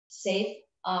safe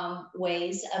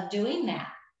ways of doing that.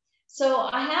 So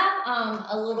I have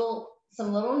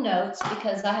some little notes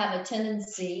because I have a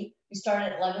tendency. We start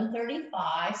at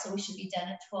 11:35, so we should be done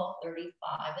at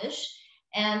 12:35ish.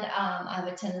 And I have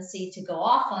a tendency to go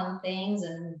off on things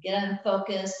and get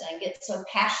unfocused and get so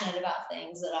passionate about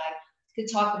things that I could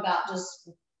talk about just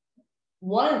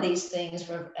one of these things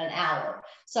for an hour.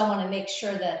 So I want to make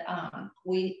sure that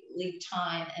we leave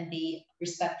time and be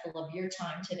respectful of your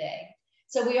time today.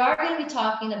 So we are going to be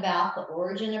talking about the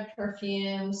origin of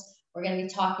perfumes. We're going to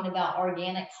be talking about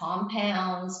organic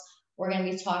compounds. We're going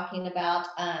to be talking about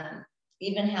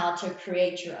even how to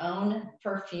create your own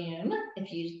perfume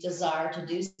if you desire to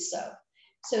do so.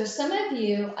 So some of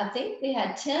you, I think we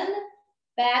had 10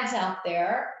 bags out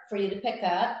there for you to pick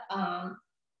up,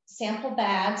 sample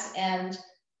bags, and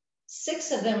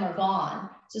 6 of them are gone.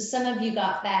 So some of you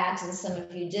got bags and some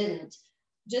of you didn't.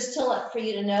 Just for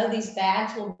you to know, these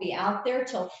bags will be out there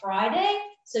till Friday.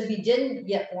 So if you didn't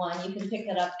get one, you can pick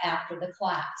it up after the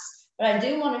class. But I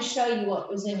do want to show you what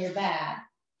was in your bag.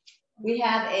 We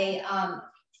have a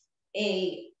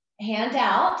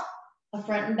handout, a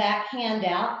front and back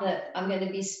handout that I'm going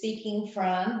to be speaking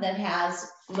from that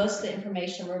has most of the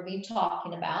information we'll be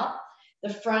talking about.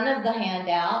 The front of the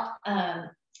handout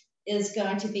is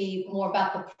going to be more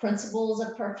about the principles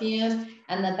of perfume,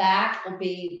 and the back will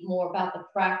be more about the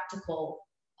practical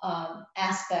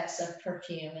aspects of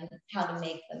perfume and how to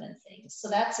make them and things. So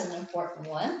that's an important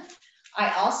one.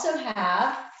 I also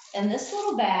have in this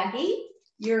little baggie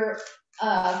your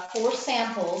 4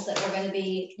 samples that we're going to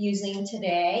be using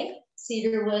today: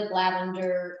 cedarwood,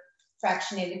 lavender,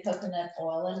 fractionated coconut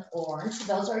oil, and orange.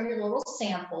 So those are your little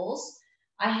samples.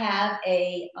 I have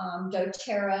a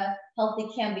doTERRA Healthy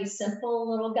Can Be Simple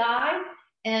little guide,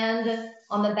 and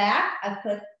on the back I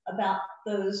put about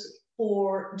those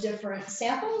 4 different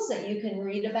samples that you can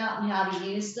read about and how to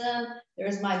use them.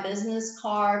 There's my business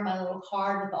card, my little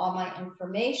card with all my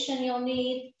information you'll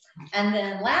need. And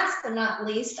then last but not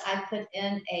least, I put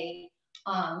in a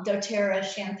doTERRA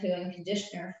shampoo and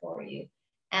conditioner for you.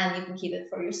 And you can keep it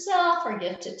for yourself or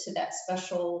gift it to that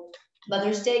special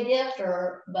Mother's Day gift,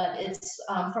 but it's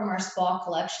from our spa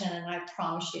collection. And I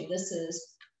promise you, this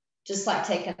is just like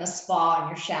taking a spa in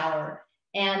your shower.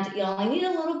 And you only need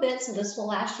a little bit, so this will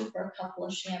last you for a couple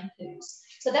of shampoos.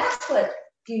 So that's what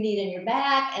you need in your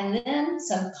bag. And then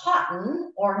some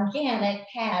cotton organic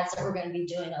pads that we're going to be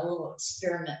doing a little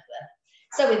experiment with.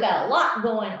 So we've got a lot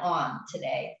going on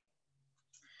today.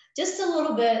 Just a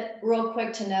little bit real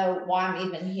quick to know why I'm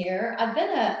even here. I've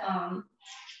been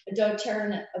with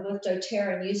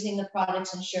doTERRA and using the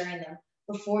products and sharing them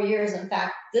for 4 years. In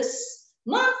fact, this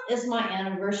month is my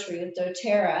anniversary with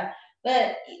doTERRA.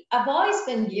 But I've always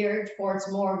been geared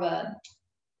towards more of a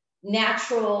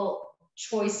natural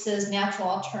choices, natural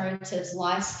alternatives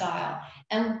lifestyle.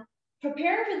 And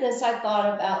preparing for this, I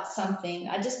thought about something.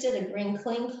 I just did a green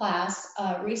clean class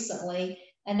recently,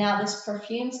 and now this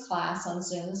perfumes class on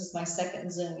Zoom. This is my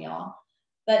second Zoom, y'all.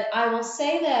 But I will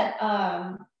say that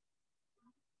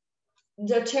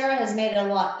doTERRA has made it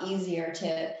a lot easier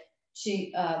to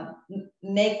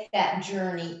make that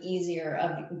journey easier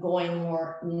of going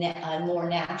a more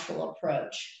natural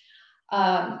approach.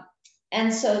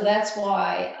 And so that's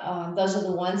why those are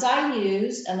the ones I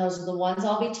use, and those are the ones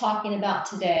I'll be talking about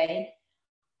today.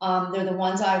 They're the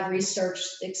ones I've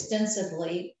researched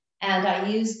extensively, and I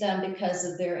use them because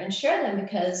of and share them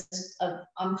because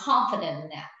I'm confident in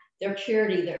that. Their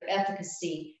purity, their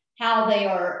efficacy, how they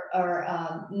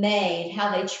are made, how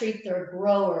they treat their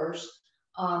growers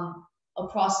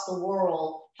across the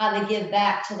world, how they give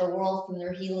back to the world from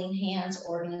their Healing Hands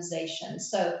organization.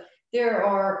 So there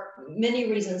are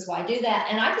many reasons why I do that.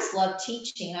 And I just love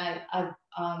teaching. I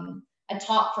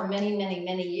taught for many, many,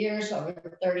 many years,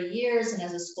 over 30 years, and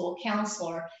as a school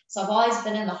counselor. So I've always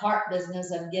been in the heart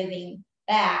business of giving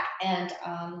back. And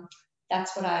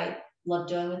that's what I love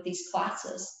doing with these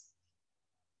classes.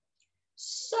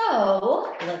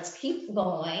 So let's keep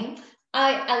going.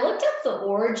 I looked up the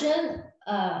origin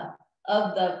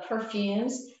of the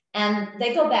perfumes, and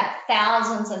they go back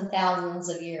thousands and thousands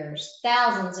of years,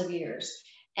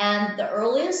 And the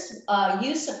earliest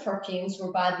use of perfumes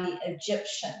were by the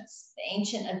Egyptians, the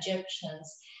ancient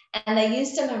Egyptians. And they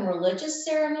used them in religious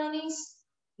ceremonies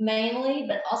mainly,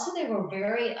 but also they were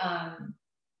very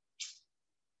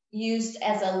used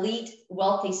as elite,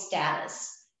 wealthy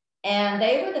status. And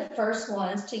they were the first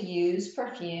ones to use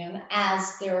perfume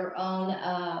as their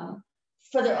own,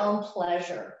 for their own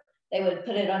pleasure. They would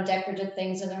put it on decorative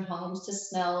things in their homes to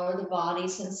smell, or their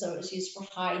bodies, and so it was used for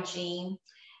hygiene.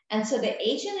 And so the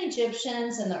ancient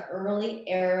Egyptians and the early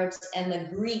Arabs and the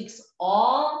Greeks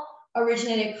all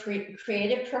originated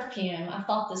created perfume. I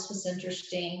thought this was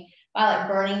interesting by like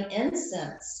burning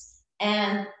incense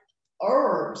and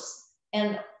herbs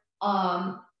and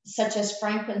such as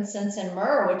frankincense and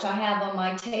myrrh, which I have on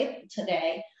my table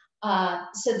today.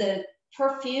 So the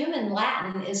perfume in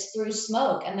Latin is through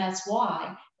smoke, and that's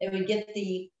why they would get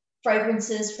the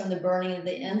fragrances from the burning of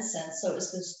the incense. So it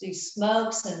was these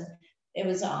smokes, and it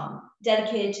was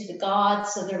dedicated to the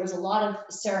gods. So there was a lot of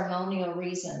ceremonial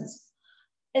reasons.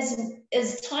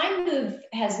 As time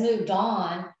has moved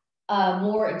on,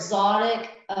 more exotic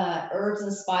herbs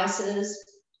and spices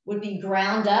would be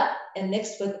ground up and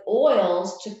mixed with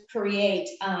oils to create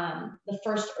the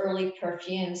first early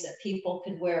perfumes that people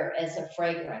could wear as a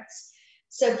fragrance.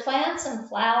 So plants and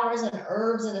flowers and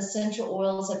herbs and essential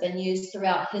oils have been used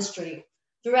throughout history,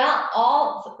 throughout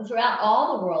all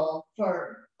the world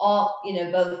for all,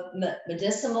 both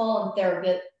medicinal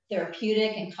and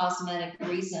therapeutic and cosmetic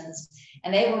reasons.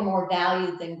 And they were more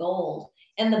valued than gold.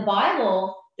 In the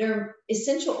Bible, they're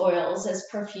essential oils as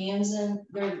perfumes, and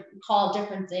they're called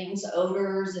different things,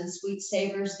 odors and sweet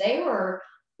savors. They were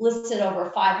listed over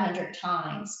 500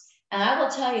 times. And I will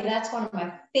tell you, that's one of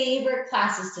my favorite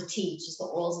classes to teach, is the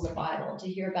oils of the Bible, to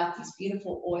hear about these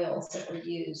beautiful oils that were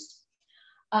used.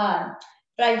 But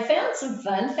I found some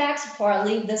fun facts before I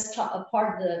leave this part of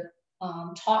the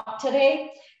talk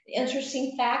today. The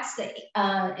interesting facts that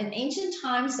in ancient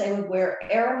times, they would wear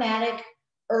aromatic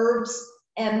herbs,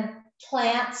 and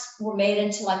plants were made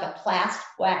into like a plastic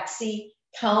waxy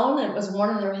cone that was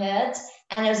worn on their heads.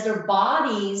 And as their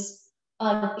bodies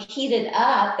heated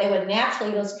up, they would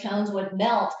naturally, those cones would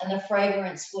melt, and the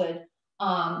fragrance would,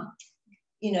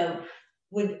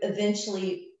 would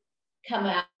eventually come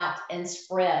out and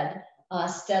spread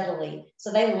steadily.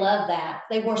 So they love that.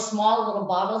 They wore small little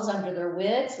bottles under their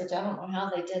wigs, which I don't know how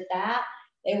they did that.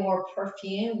 They wore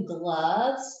perfume,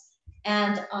 gloves,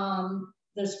 and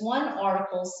there's one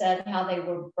article said how they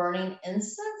were burning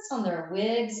incense on their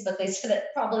wigs, but they said it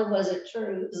probably wasn't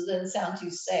true because it didn't sound too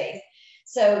safe.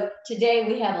 So today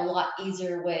we have a lot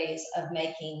easier ways of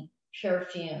making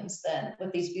perfumes than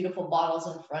with these beautiful bottles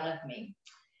in front of me.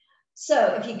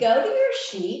 So if you go to your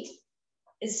sheet,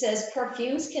 it says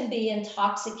perfumes can be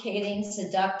intoxicating,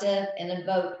 seductive, and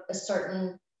evoke a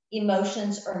certain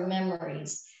emotions or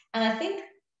memories. And I think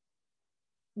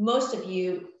most of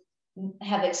you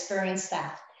have experienced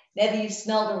that. Maybe you've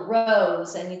smelled a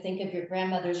rose and you think of your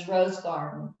grandmother's rose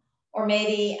garden, or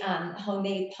maybe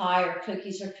homemade pie or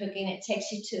cookies or cooking. It takes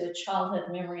you to a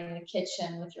childhood memory in the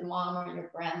kitchen with your mom or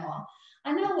your grandma.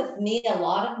 I know with me, a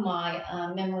lot of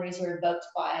my memories are evoked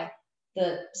by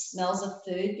the smells of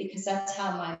food, because that's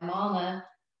how my mama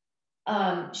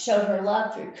showed her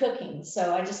love through cooking.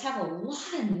 So I just have a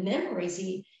lot of memories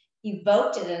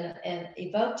evoked and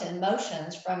evoked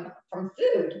emotions from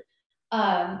food.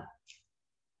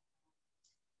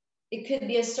 It could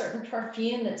be a certain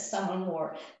perfume that someone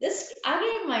wore.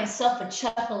 I gave myself a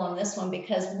chuckle on this one,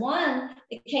 because one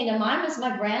that came to mind was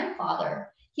my grandfather.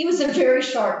 He was a very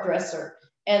sharp dresser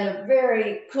and a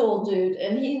very cool dude,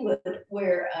 and he would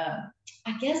wear,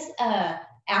 I guess,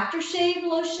 aftershave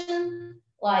lotion.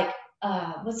 Like,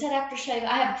 what's that aftershave?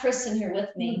 I have Chris in here with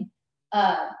me.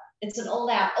 It's an Old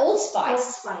Spice. Old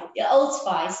Spice. Yeah, Old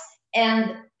Spice.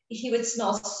 And he would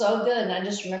smell so good, and I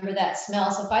just remember that smell.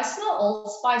 So if I smell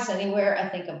Old Spice anywhere, I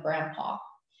think of Grandpa.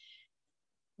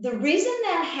 The reason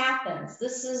that happens,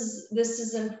 this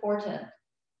is important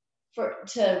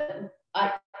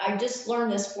I just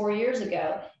learned this 4 years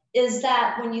ago, is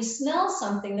that when you smell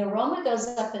something, the aroma goes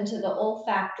up into the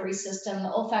olfactory system,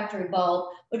 the olfactory bulb,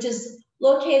 which is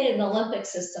located in the limbic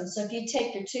system. So if you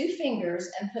take your 2 fingers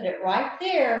and put it right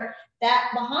there,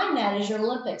 that behind that is your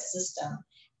limbic system.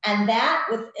 And that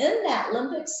within that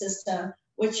limbic system,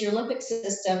 which your limbic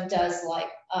system does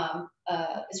like,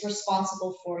 is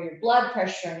responsible for your blood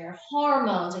pressure and your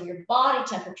hormones and your body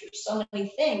temperature, so many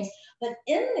things. But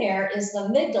in there is the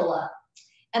amygdala.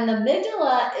 And the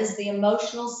amygdala is the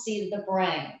emotional seat of the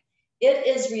brain.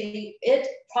 It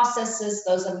processes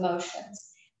those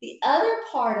emotions. The other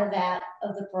part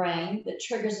of the brain that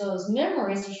triggers those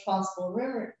memories, responsible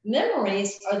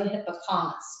memories, are the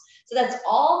hippocampus. So that's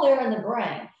all there in the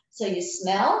brain. So you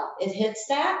smell, it hits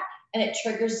that, and it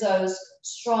triggers those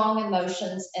strong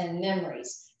emotions and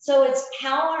memories. So it's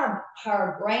how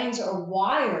our brains are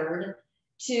wired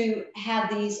to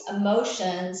have these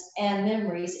emotions and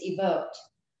memories evoked.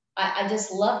 I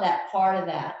just love that part of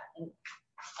that.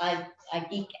 And I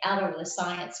geek out over the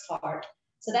science part.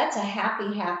 So that's a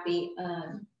happy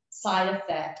side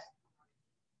effect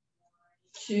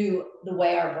to the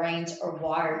way our brains are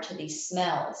wired to these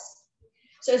smells.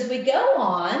 So as we go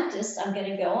on, I'm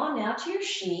going to go on now to your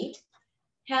sheet.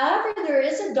 However, there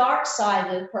is a dark side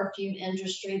of the perfume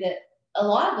industry that a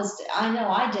lot of us, I know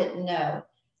I didn't know.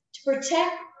 To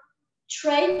protect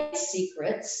trade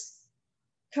secrets,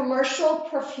 commercial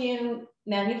perfume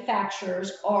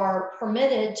manufacturers are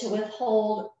permitted to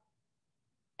withhold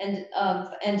and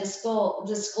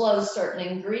disclose certain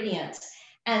ingredients.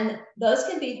 And those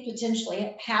can be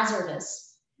potentially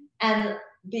hazardous and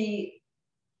be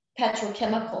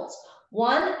petrochemicals.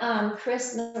 One,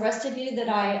 Chris, and the rest of you that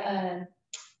I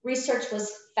researched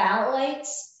was phthalates,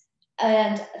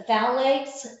 and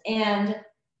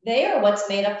they are what's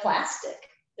made of plastic.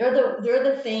 They're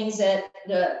the things that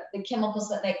the chemicals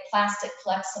that make plastic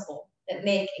flexible, that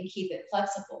make and keep it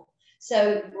flexible.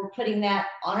 So we're putting that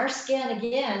on our skin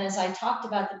again, as I talked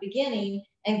about at the beginning,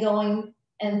 and going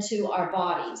into our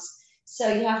bodies.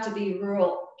 So you have to be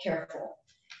real careful.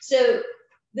 So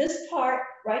this part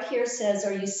right here says,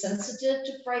 are you sensitive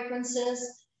to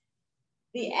fragrances?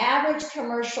 The average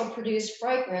commercial produced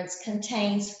fragrance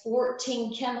contains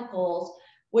 14 chemicals,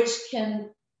 which can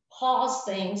cause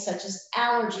things such as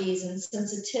allergies and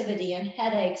sensitivity and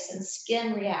headaches and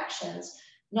skin reactions,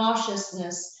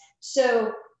 nauseousness.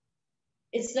 So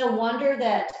it's no wonder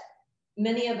that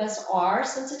many of us are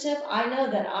sensitive. I know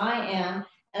that I am,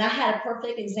 and I had a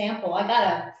perfect example. I got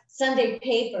a Sunday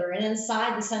paper, and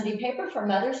inside the Sunday paper for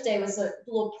Mother's Day was a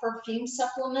little perfume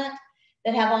supplement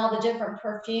that have all the different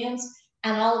perfumes.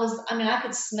 And all of this, I mean, I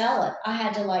could smell it. I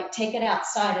had to like take it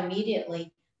outside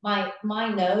immediately. My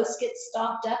nose gets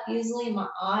stopped up usually, my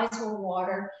eyes will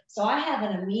water. So I have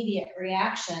an immediate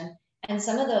reaction. And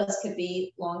some of those could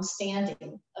be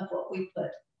long-standing of what we put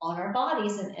on our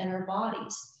bodies and in our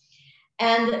bodies.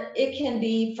 And it can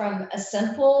be from a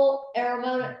simple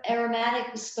aromatic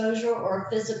exposure or a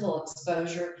physical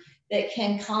exposure that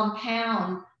can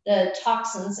compound the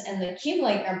toxins and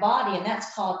accumulate in our body, and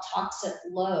that's called toxic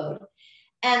load.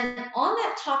 And on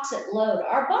that toxic load,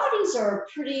 our bodies are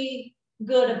pretty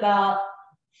good about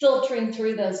filtering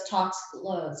through those toxic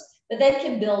loads, but they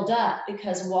can build up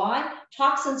because why?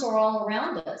 Toxins are all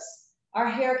around us. Our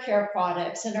hair care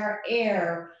products and our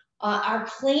air, our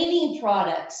cleaning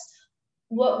products,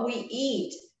 what we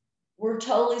eat, we're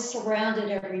totally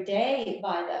surrounded every day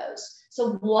by those.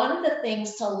 So one of the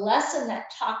things to lessen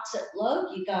that toxic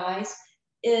load, you guys,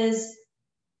 is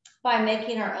by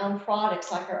making our own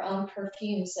products, like our own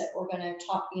perfumes that we're going to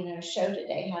talk, show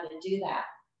today how to do that.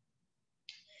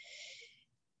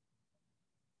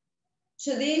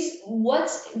 So these,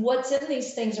 what's in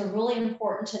these things are really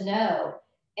important to know.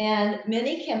 And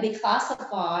many can be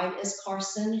classified as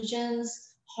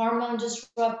carcinogens, hormone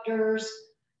disruptors.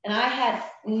 And I had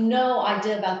no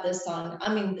idea about this I'm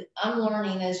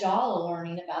learning as y'all are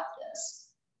learning about this.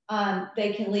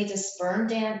 They can lead to sperm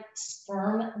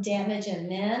damage in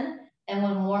men, and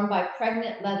when worn by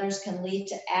pregnant mothers can lead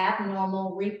to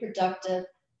abnormal reproductive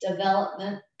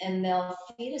development in male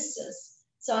fetuses.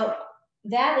 So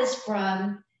that is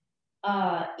from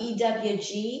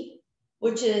EWG,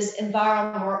 which is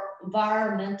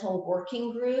Environmental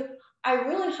Working Group. I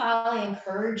really highly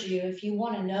encourage you, if you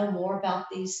want to know more about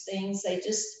these things,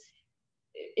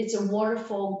 it's a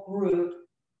wonderful group.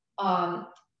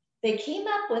 They came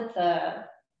up with the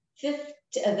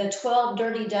 12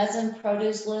 dirty dozen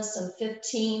produce list and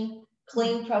 15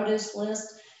 clean produce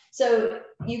list. So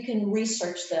you can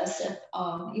research this if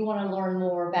you want to learn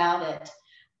more about it.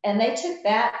 And they took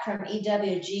that from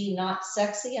EWG, Not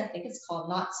Sexy. I think it's called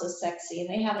Not So Sexy. And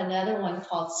they have another one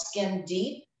called Skin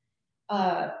Deep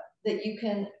that you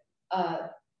can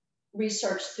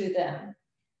research through them.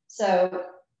 So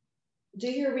do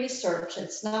your research.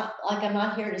 It's not like I'm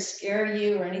not here to scare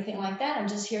you or anything like that. I'm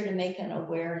just here to make an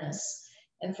awareness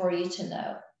and for you to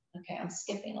know. Okay, I'm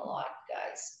skipping a lot,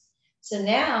 guys. So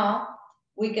now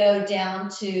we go down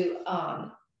to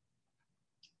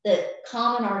the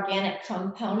common organic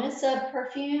components of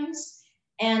perfumes.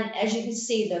 And as you can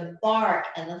see, the bark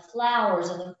and the flowers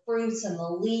and the fruits and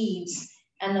the leaves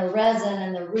and the resin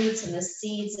and the roots and the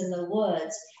seeds and the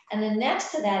woods. And then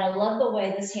next to that, I love the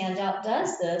way this handout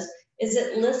does this, is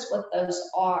it lists what those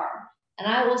are. And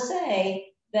I will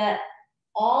say that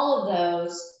all of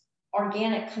those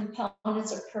organic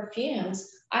components of perfumes,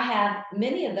 I have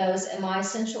many of those in my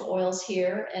essential oils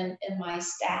here and in my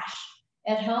stash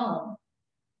at home.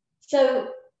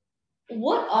 So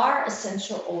what are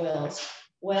essential oils?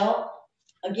 Well,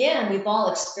 again, we've all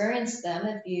experienced them.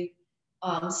 If you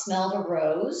smelled a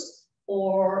rose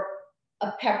or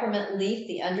a peppermint leaf,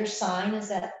 the underside is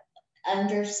that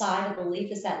underside of the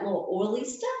leaf is that little oily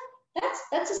stuff.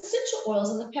 That's essential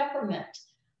oils in the peppermint.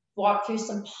 Walk through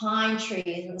some pine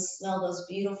trees and smell those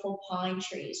beautiful pine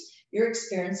trees. You're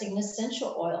experiencing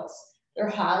essential oils. They're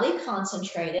highly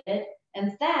concentrated.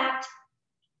 In fact,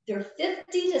 they're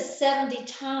 50 to 70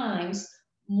 times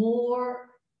more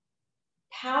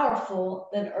powerful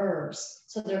than herbs.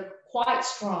 So they're quite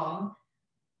strong.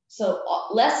 So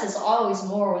less is always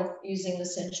more with using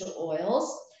essential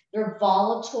oils. They're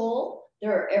volatile,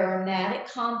 they're aromatic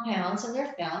compounds, and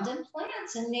they're found in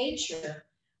plants in nature.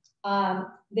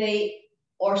 They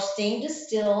are steam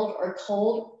distilled or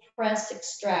cold pressed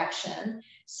extraction.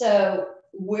 So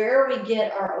where we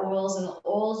get our oils and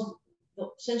the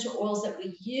essential oils that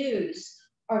we use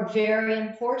are very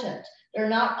important. They're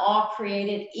not all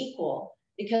created equal,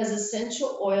 because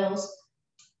essential oils,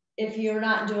 if you're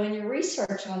not doing your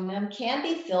research on them, can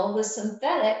be filled with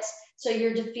synthetics. So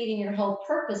you're defeating your whole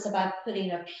purpose about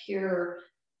putting a pure,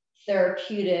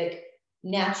 therapeutic,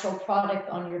 natural product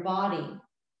on your body.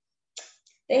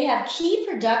 They have key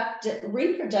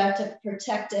reproductive,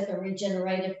 protective, and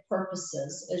regenerative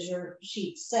purposes, as your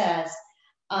sheet says,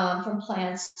 from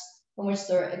plants from which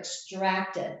they're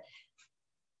extracted.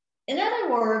 In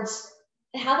other words,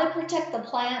 how they protect the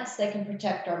plants, they can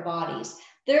protect our bodies.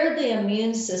 They're the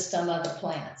immune system of the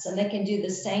plants, and they can do the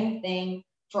same thing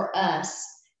for us.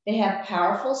 They have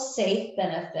powerful, safe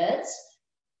benefits.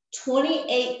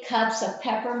 28 cups of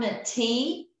peppermint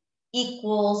tea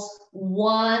equals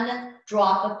 1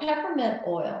 drop of peppermint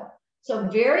oil. So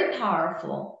very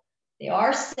powerful. They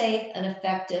are safe and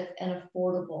effective and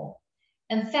affordable.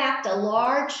 In fact, a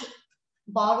large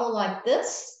bottle like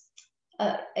this,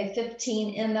 a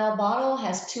 15 ml bottle,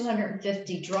 has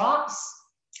 250 drops.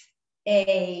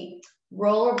 A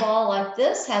roller ball like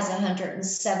this has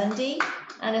 170,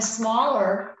 and a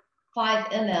smaller 5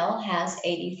 ml has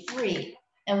 83.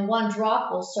 And 1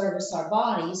 drop will service our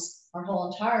bodies, our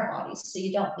whole entire bodies, so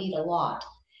you don't need a lot.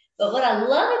 But what I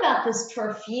love about this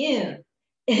perfume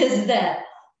is that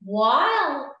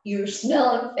while you're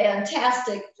smelling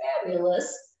fantastic,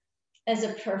 fabulous as a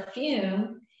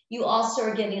perfume, you also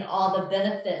are getting all the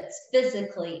benefits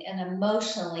physically and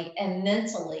emotionally and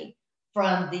mentally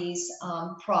from these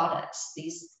products,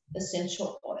 these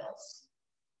essential oils.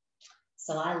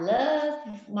 So I love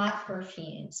my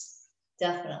perfumes,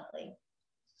 definitely.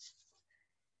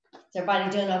 Is everybody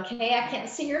doing okay? I can't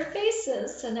see your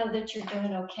faces to know that you're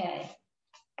doing okay.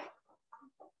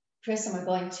 Chris, am I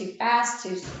going too fast?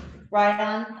 Too right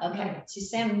on? Okay, so you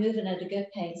say I'm moving at a good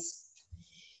pace.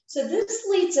 So this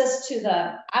leads us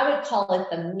to I would call it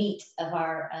the meat of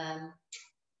our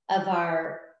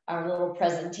little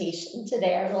presentation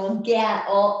today, our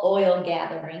little oil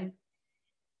gathering.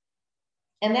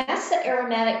 And that's the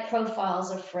aromatic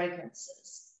profiles of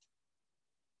fragrances.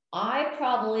 I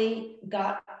probably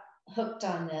got hooked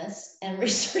on this and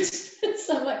researched it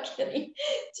so much, getting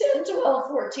 10, 12,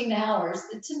 14 hours.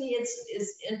 To me,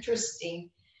 it's interesting.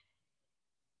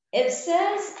 It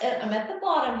says, I'm at the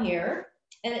bottom here,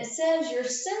 and it says your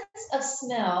sense of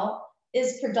smell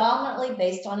is predominantly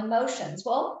based on emotions.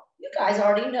 Well, you guys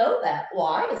already know that.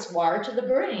 Why? It's wired to the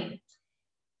brain.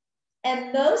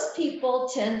 And most people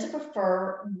tend to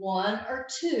prefer 1 or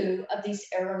 2 of these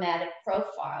aromatic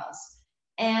profiles,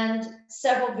 and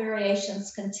several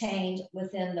variations contained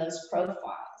within those profiles.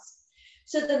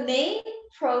 So the main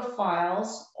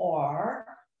profiles are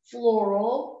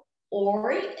floral,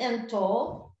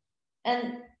 oriental,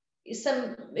 and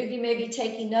some of you may be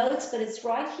taking notes, but it's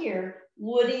right here,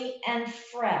 woody and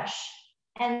fresh.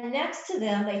 And next to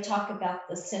them, they talk about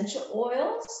the essential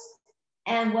oils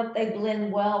and what they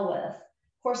blend well with.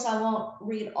 Of course, I won't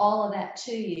read all of that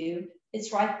to you.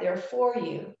 It's right there for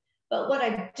you. But what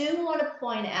I do want to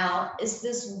point out is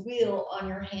this wheel on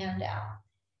your handout.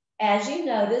 As you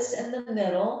notice in the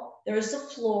middle, there's the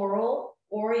floral,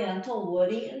 oriental,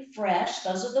 woody, and fresh.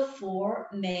 Those are the 4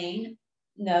 main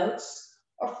notes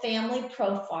or family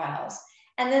profiles.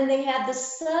 And then they have the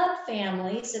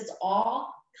subfamilies. It's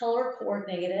all color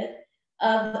coordinated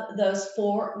of those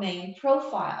 4 main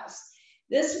profiles.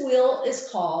 This wheel is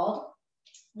called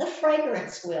the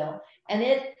fragrance wheel.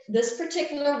 And this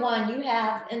particular one you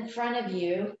have in front of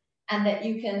you, and that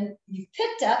you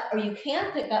picked up, or you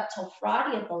can pick up till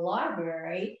Friday at the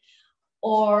library,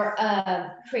 or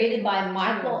created by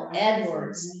Michael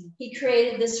Edwards. He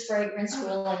created this fragrance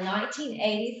wheel in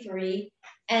 1983,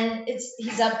 and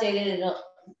he's updated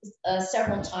it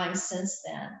several times since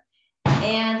then.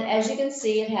 And as you can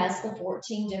see, it has the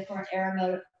 14 different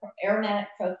aromatic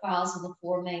profiles of the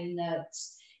 4 main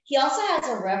notes. He also has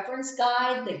a reference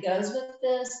guide that goes with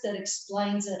this that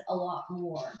explains it a lot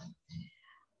more.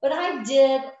 But I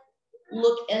did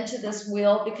look into this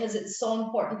wheel because it's so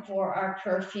important for our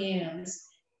perfumes.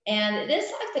 And it is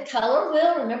like the color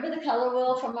wheel. Remember the color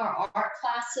wheel from our art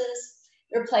classes?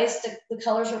 The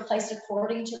colors are placed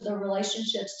according to the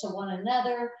relationships to one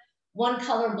another. one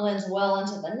color blends well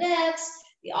into the next,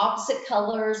 the opposite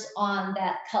colors on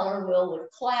that color wheel would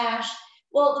clash.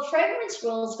 Well, the fragrance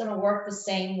wheel is going to work the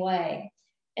same way.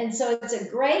 And so it's a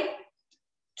great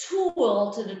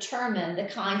tool to determine the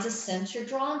kinds of scents you're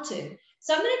drawn to.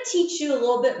 So I'm going to teach you a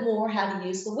little bit more how to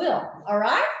use the wheel. All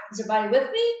right? Is everybody with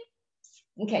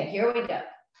me? Okay, here we go.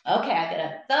 Okay, I got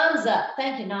a thumbs up.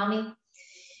 Thank you, Nami.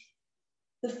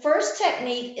 The first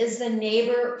technique is the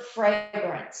neighbor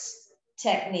fragrance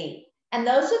technique. And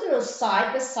those are those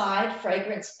side-by-side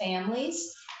fragrance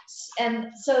families. And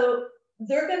so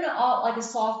they're going to all, like a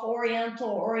soft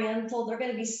oriental, they're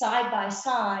going to be side by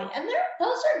side. And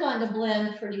those are going to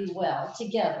blend pretty well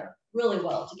together, really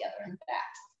well together, in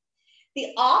fact.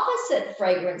 The opposite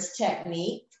fragrance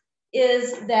technique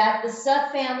is that the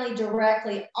subfamily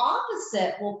directly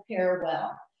opposite will pair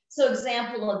well. So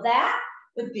example of that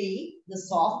would be the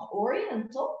soft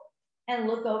oriental, and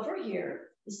look over here,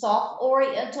 the soft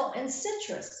oriental and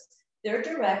citrus. They're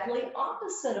directly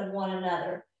opposite of one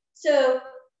another. So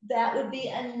that would be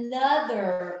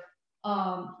another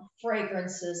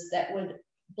fragrances that would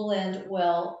blend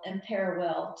well and pair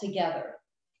well together.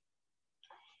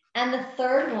 And the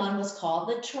third one was called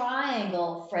the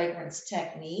triangle fragrance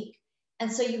technique.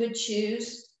 And so you would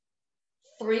choose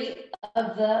 3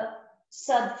 of the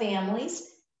subfamilies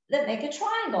that make a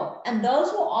triangle, and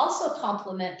those will also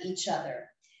complement each other.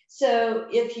 So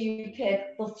if you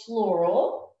pick the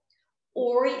floral,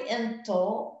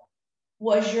 oriental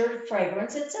was your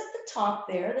fragrance. It's at the top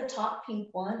there, the top pink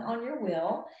one on your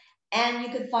wheel. And you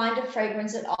could find a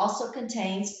fragrance that also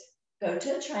contains, go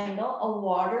to a triangle,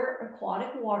 a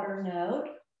aquatic water note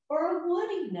or a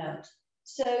woody note.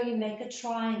 So you make a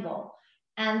triangle.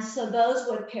 And so those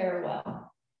would pair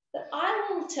well. But I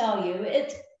will tell you,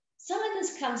 some of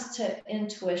this comes to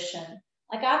intuition.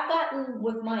 Like I've gotten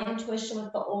with my intuition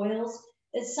with the oils,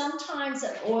 that sometimes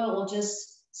an oil will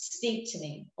just speak to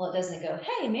me. Well, it doesn't go,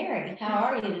 hey, Mary, how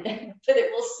are you today? But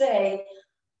it will say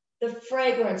the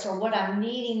fragrance or what I'm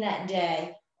needing that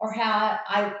day or how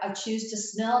I choose to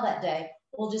smell that day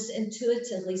will just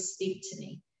intuitively speak to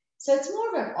me. So it's more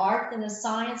of an art than a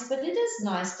science, but it is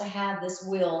nice to have this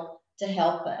wheel to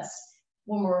help us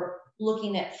when we're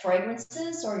looking at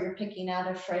fragrances or you're picking out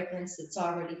a fragrance that's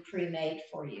already pre-made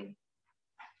for you.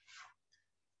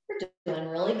 We're doing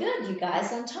really good, you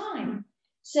guys, on time.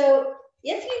 So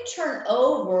if you turn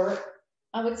over,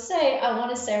 I would say, I want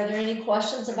to say, are there any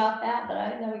questions about that? But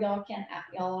I know y'all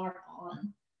aren't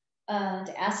on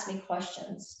to ask me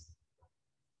questions.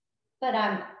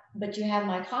 But you have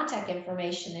my contact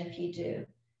information if you do.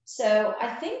 So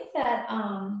I think that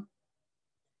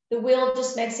the wheel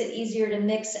just makes it easier to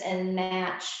mix and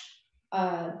match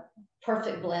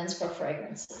perfect blends for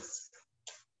fragrances.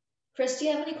 Chris, do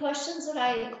you have any questions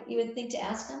that you would think to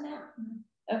ask on that?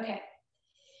 Okay.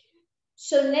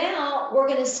 So now we're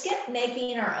going to skip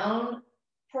making our own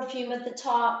perfume at the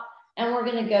top, and we're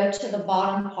going to go to the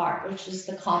bottom part, which is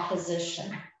the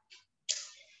composition.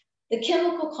 The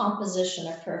chemical composition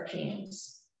of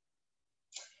perfumes.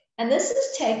 And this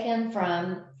is taken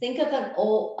from, think of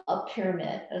a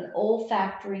pyramid, an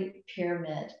olfactory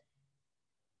pyramid.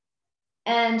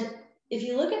 And if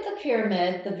you look at the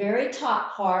pyramid, the very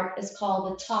top part is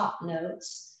called the top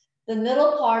notes. The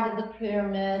middle part of the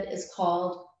pyramid is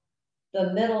called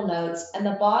the middle notes, and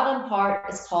the bottom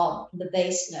part is called the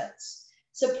base notes.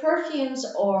 So perfumes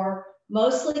are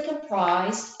mostly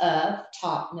comprised of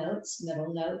top notes,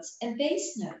 middle notes, and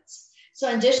base notes. So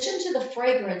in addition to the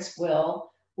fragrance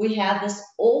wheel, we have this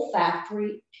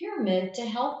olfactory pyramid to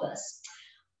help us.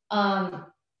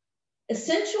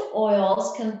 Essential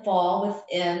oils can fall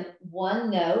within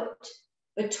one note,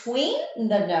 between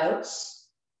the notes,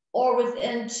 or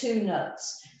within 2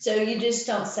 notes. So you just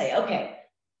don't say, okay,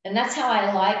 and that's how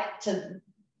I like to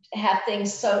have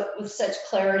things with such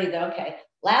clarity that, okay,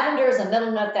 lavender is a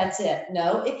middle note, that's it.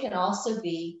 No, it can also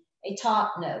be a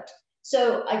top note.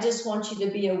 So I just want you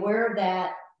to be aware of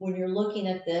that when you're looking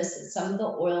at this, that some of the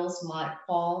oils might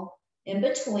fall in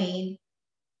between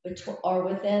or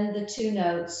within the 2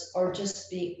 notes or just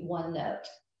be 1 note.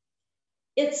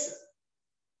 It's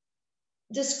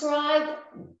described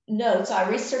notes. I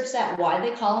researched that, why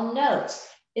they call them notes.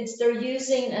 They're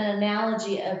using an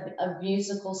analogy of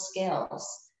musical scales.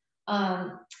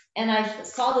 And I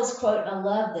saw this quote and I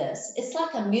love this. It's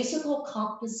like a musical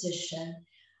composition.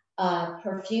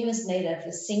 Perfume is made of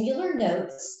the singular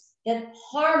notes that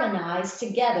harmonize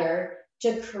together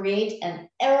to create an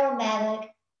aromatic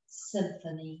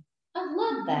symphony. I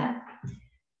love that.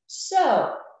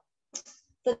 So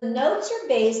the notes are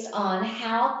based on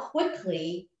how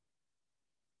quickly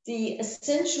the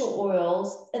essential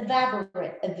oils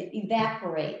evaporate,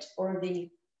 or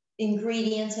the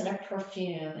ingredients in a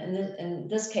perfume, and in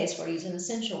this case, we're using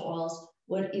essential oils,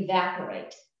 would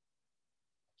evaporate.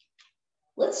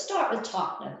 Let's start with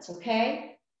top notes,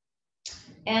 okay?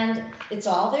 And it's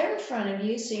all there in front of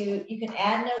you, so you can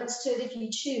add notes to it if you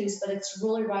choose, but it's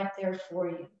really right there for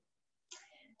you.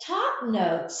 Top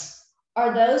notes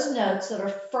are those notes that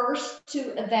are first to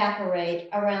evaporate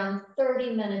around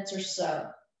 30 minutes or so,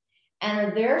 and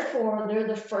are therefore, they're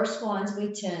the first ones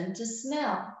we tend to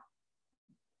smell.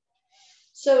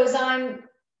 So as I'm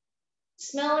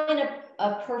smelling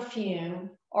a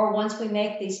perfume, or once we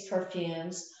make these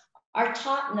perfumes, our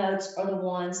top notes are the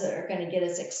ones that are going to get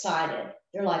us excited.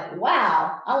 They're like,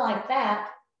 wow, I like that.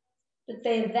 But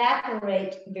they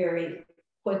evaporate very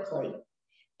quickly.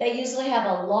 They usually have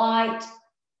a light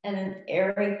and an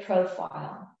airy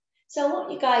profile. So I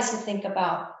want you guys to think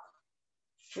about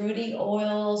fruity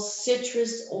oils,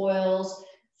 citrus oils,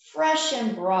 fresh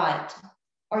and bright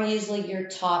are usually your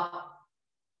top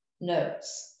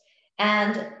notes.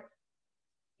 And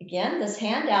again, this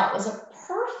handout was a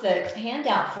perfect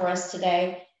handout for us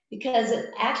today because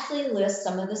it actually lists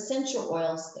some of the essential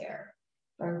oils there,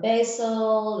 from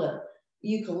basil to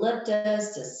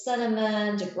eucalyptus to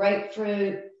cinnamon to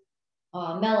grapefruit,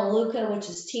 melaleuca, which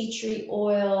is tea tree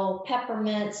oil,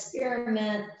 peppermint,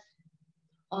 spearmint,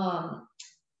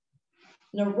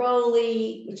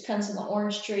 neroli, which comes from the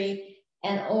orange tree,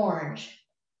 and orange.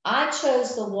 I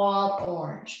chose the wild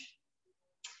orange.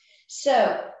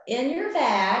 So in your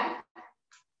bag,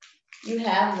 you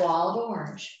have wild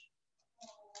orange.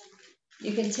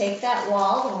 You can take that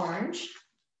wild orange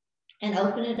and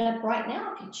open it up right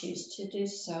now if you choose to do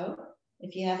so.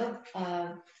 If you have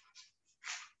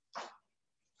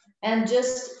and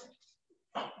just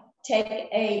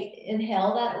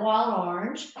inhale that wild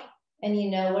orange, and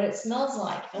you know what it smells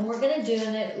like. And we're going to do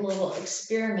a little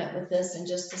experiment with this in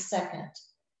just a second.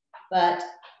 But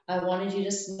I wanted you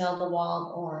to smell the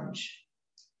wild orange.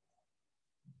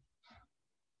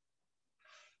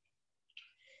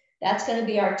 That's going to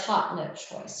be our top note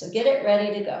choice. So get it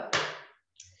ready to go.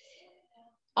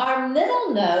 Our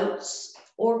middle notes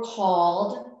are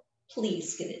called,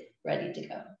 please get it ready to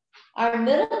go. Our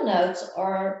middle notes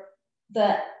are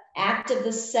the act of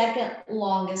the second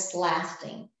longest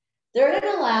lasting. They're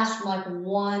going to last from like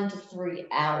 1 to 3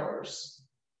 hours.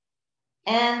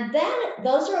 And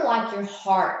those are like your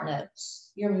heart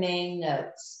notes, your main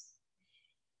notes.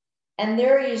 And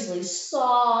they're usually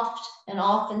soft and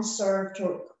often served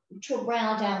to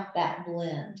round out that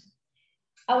blend.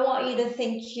 I want you to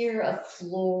think here of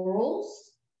florals,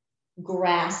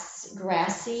 grasses,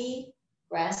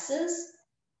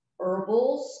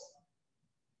 herbals,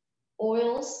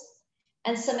 oils,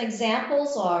 and some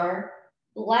examples are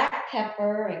black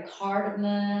pepper and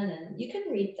cardamom, and you can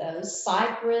read those,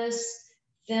 cypress,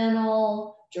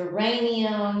 fennel,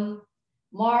 geranium,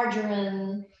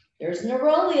 marjoram. There's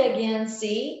neroli again,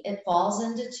 see, it falls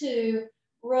into 2,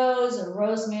 rose and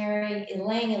rosemary,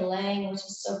 ylang-ylang, which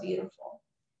is so beautiful.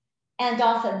 And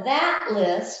off of that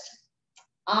list,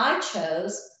 I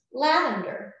chose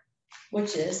lavender,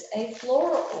 which is a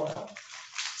floral oil.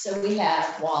 So we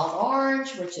have wild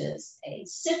orange, which is a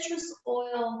citrus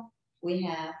oil. We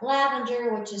have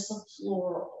lavender, which is a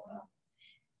floral oil.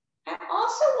 I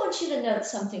also want you to note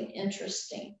something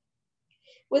interesting.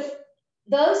 With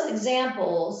those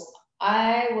examples,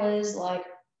 I was like,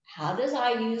 how do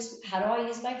I use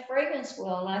my fragrance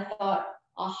oil? And I thought,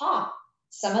 aha,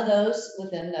 some of those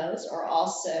within those are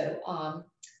also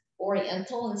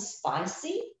oriental and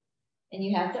spicy, and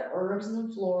you have the herbs and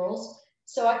the florals.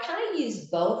 So I kind of used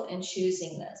both in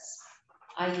choosing this.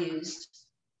 I used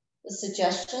the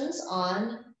suggestions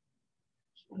on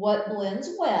what blends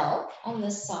well on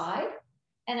this side,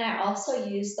 and I also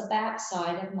used the back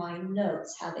side of my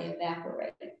notes, how they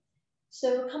evaporate.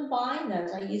 So combine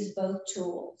those. I used both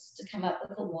tools to come up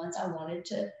with the ones I wanted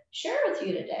to share with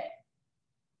you today.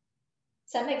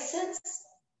 Does that make sense?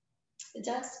 It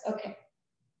does? Okay.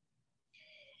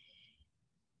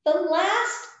 The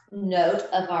last note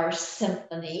of our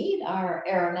symphony, our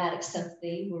aromatic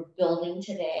symphony we're building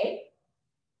today,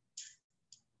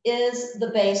 is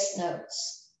the base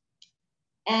notes.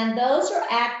 And those are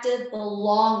active the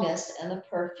longest in the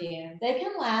perfume. They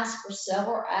can last for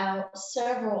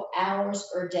several hours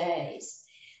or days.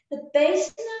 The base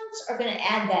notes are going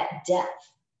to add that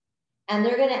depth, and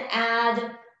they're going to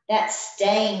add that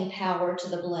staying power to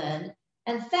the blend.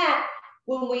 In fact,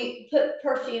 when we put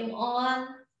perfume on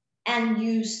and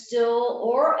use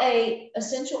or a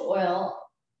essential oil,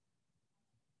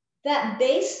 that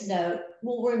base note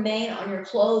will remain on your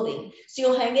clothing. So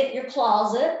you'll hang it in your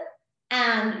closet,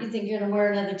 and you think you're going to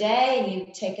wear it another day, and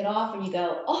you take it off and you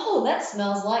go, oh, that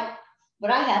smells like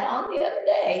what I had on the other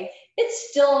day. It's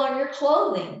still on your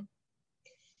clothing.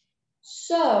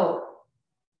 So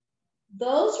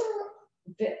those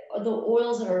are the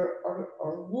oils that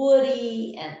are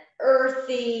woody and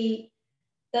earthy,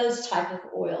 those type of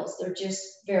oils. They're just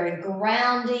very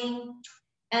grounding.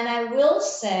 And I will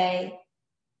say,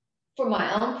 for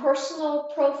my own personal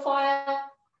profile,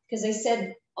 because they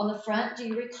said on the front, do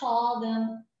you recall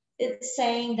them? It's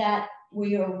saying that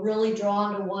we are really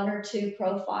drawn to one or two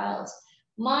profiles.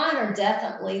 Mine are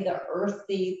definitely the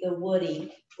earthy, the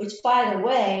woody, which, by the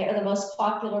way, are the most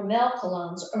popular male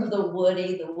colognes, are the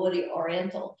woody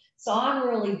oriental. So I'm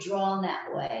really drawn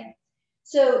that way.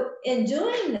 So in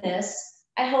doing this,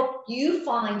 I hope you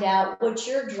find out what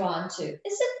you're drawn to. Is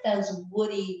it those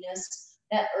woodiness,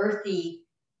 that earthy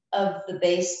of the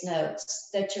base notes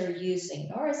that you're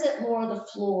using, or is it more the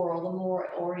floral, the more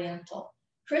oriental?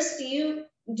 Chris, do you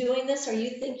doing this? Are you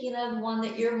thinking of one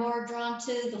that you're more drawn to,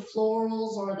 the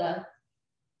florals or the?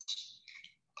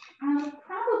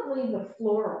 Probably the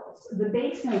florals. The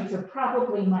base notes are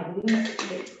probably my least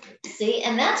favorite. See,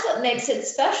 and that's what makes it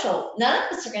special. None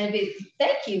of us are going to be,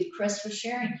 thank you, Chris, for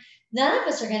sharing. None of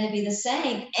us are going to be the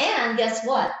same. And guess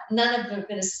what? None of them are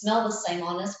going to smell the same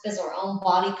on us because our own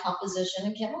body composition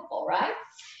and chemical, right?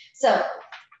 So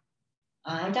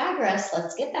I digress.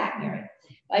 Let's get back, Mary.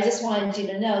 I just wanted you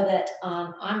to know that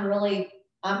I'm really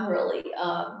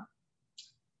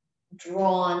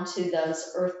drawn to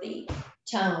those earthy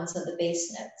tones of the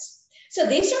base notes. So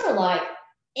these are like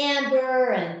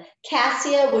amber and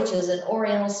cassia, which is an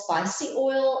oriental spicy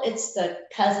oil. It's the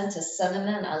cousin to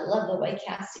cinnamon. I love the way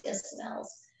cassia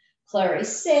smells. Clary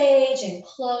sage and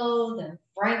clove and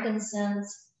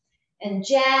frankincense and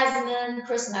jasmine.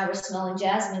 Chris and I were smelling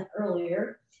jasmine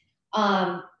earlier.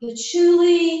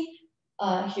 Patchouli.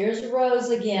 Here's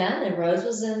rose again, and rose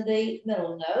was in the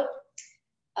middle note.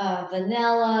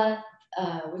 Vanilla,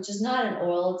 which is not an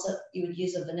oil, you would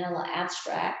use a vanilla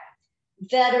abstract.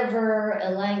 Vetiver,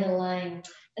 ylang ylang.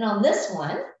 And on this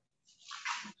one,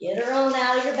 get her on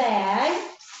out of your bag.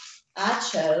 I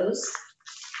chose,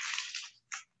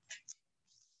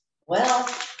 well,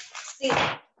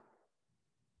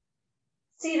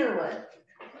 cedarwood.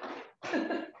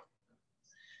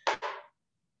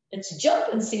 It's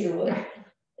jumping cedarwood.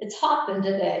 It's hopping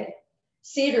today.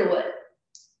 Cedarwood.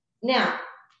 Now,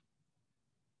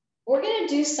 we're going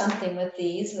to do something with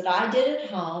these that I did at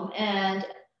home, and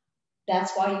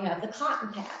that's why you have the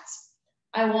cotton pads.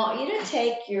 I want you to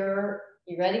take you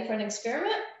ready for an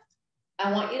experiment?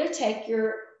 I want you to take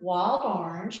your wild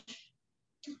orange,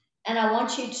 and I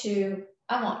won't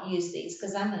use these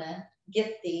because I'm going to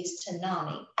gift these to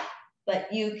Nami,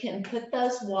 but you can put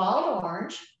those wild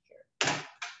orange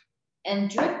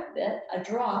and drip it, a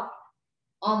drop,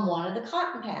 on one of the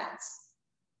cotton pads,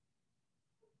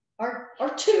 or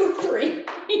two or three.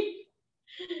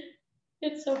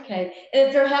 It's okay. And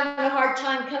if they're having a hard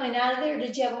time coming out of there,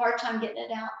 did you have a hard time getting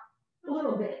it out? A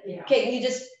little bit, yeah. Okay, you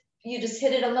just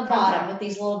hit it on the bottom with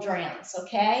these little drams,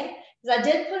 okay? Because I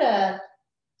did put a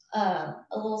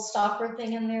little stopper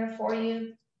thing in there for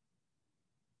you.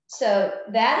 So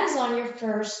that is on your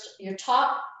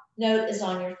top note is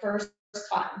on your first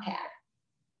cotton pad.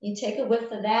 You take a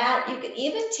whiff of that. You can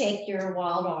even take your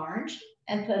wild orange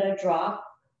and put a drop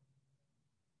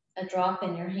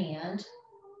in your hand.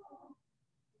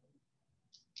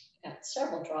 Got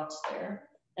several drops there,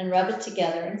 and rub it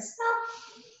together and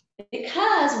smell.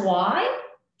 Because why?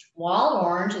 Wild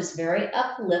orange is very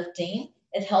uplifting.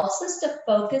 It helps us to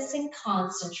focus and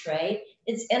concentrate.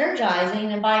 It's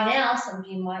energizing, and by now some of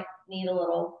you might need a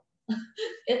little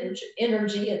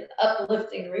energy and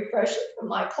uplifting and refreshing from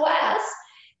my class.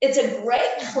 It's a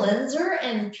great cleanser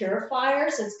and purifier,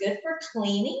 so it's good for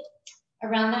cleaning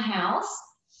around the house.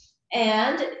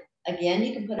 And again,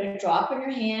 you can put a drop in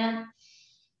your hand.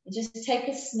 Just take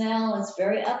a smell. It's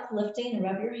very uplifting, and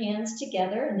rub your hands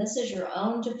together. And this is your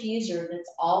own diffuser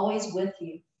that's always with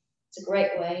you. It's a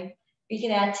great way. You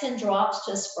can add 10 drops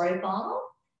to a spray bottle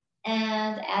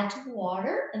and add to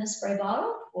water in a spray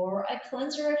bottle or a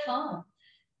cleanser at home.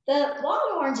 The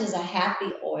wild orange is a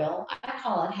happy oil. I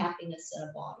call it happiness in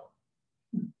a bottle.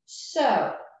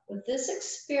 So with this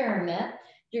experiment,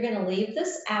 you're going to leave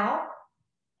this out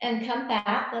and come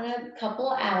back in a couple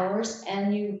of hours,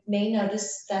 and you may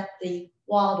notice that the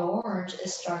wild orange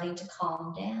is starting to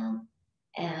calm down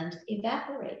and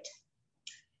evaporate.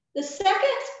 The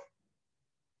second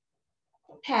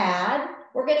pad,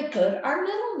 we're going to put our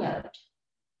middle note.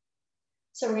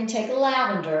 So we're going to take a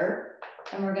lavender,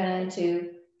 and we're going to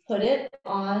put it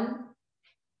on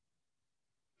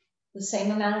the same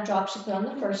amount of drops you put on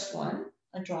the first one,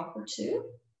 a drop or two.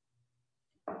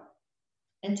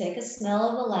 and take a smell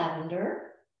of the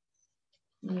lavender.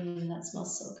 That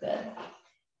smells so good.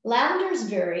 Lavender is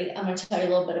I'm going to tell you a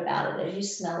little bit about it as you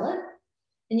smell it.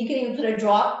 And you can even put a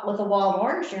drop with a wild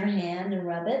orange in your hand and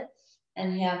rub it,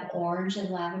 and have orange and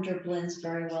lavender blends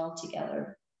very well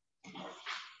together.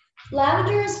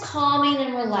 Lavender is calming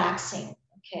and relaxing,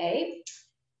 okay?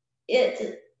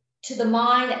 It to the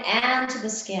mind and to the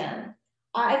skin.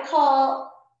 I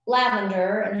call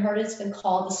lavender, and heard it's been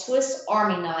called the Swiss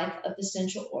Army knife of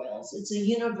essential oils. It's a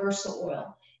universal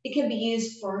oil. It can be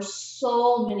used for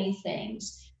so many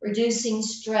things, reducing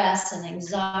stress and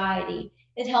anxiety.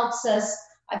 It helps us,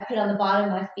 I put on the bottom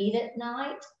of my feet at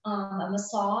night, a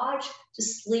massage to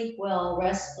sleep well,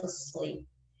 restless sleep.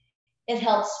 It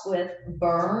helps with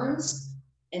burns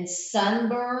and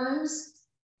sunburns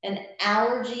and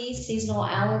allergies, seasonal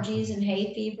allergies and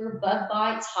hay fever, bug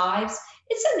bites, hives.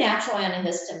 It's a natural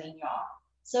antihistamine, y'all.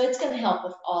 So it's going to help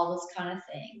with all those kind of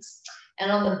things.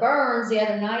 And on the burns, the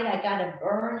other night I got a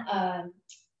burn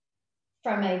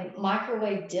from a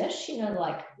microwave dish, you know,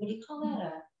 like, what do you call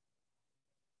that?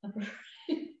 A burn.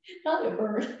 Not a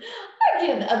burn.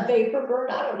 Again, a vapor burn,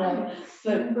 I don't know.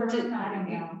 But burn, I don't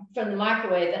know. From the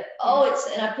microwave.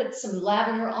 And I put some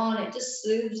lavender on it, just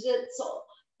soothes it. So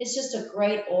it's just a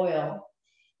great oil.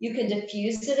 You can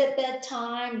diffuse it at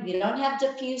bedtime. If you don't have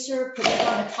diffuser, put it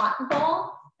on a cotton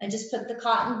ball and just put the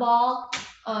cotton ball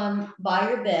by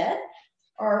your bed,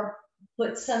 or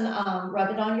put some,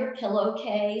 rub it on your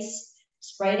pillowcase,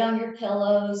 spray it on your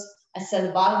pillows. I said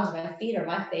the bottoms of my feet are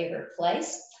my favorite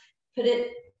place. Put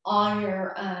it on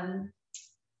your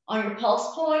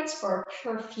pulse points for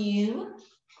perfume.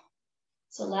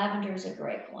 So lavender is a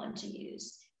great one to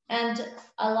use. And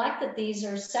I like that these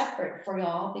are separate for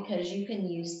y'all, because you can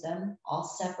use them all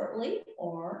separately,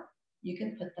 or you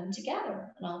can put them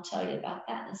together. And I'll tell you about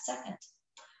that in a second.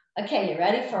 Okay, you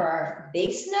ready for our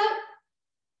base note?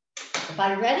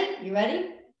 Everybody ready? You ready,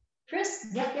 Chris?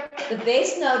 Yep. The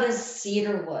base note is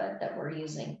cedar wood that we're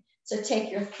using. So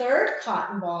take your third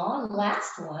cotton ball and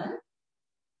last one,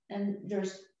 and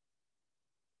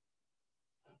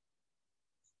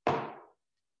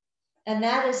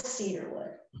that is cedar wood.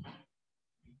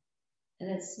 And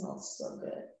it smells so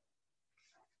good.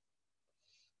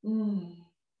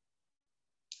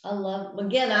 I love,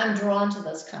 again, I'm drawn to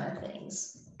those kind of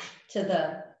things, to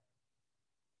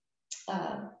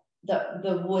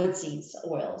the woodsy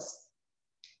oils.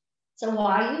 So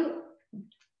while you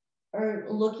are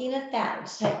looking at that,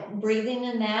 breathing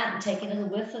in that and taking a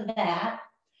whiff of that,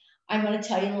 I'm going to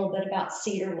tell you a little bit about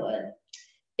cedar wood.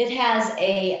 It has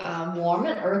a warm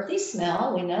and earthy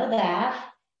smell. We know that.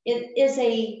 It's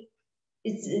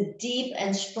a deep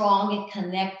and strong and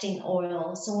connecting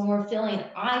oil. So when we're feeling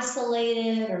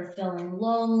isolated or feeling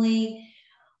lonely,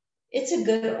 it's a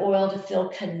good oil to feel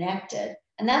connected.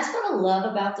 And that's what I love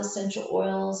about the essential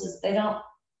oils, is they don't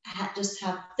just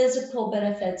have physical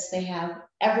benefits. They have,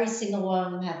 every single one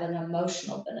of them have an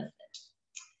emotional benefit.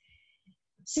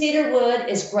 Cedar wood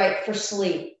is great for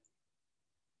sleep.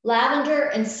 Lavender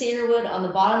and cedar wood on the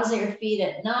bottoms of your feet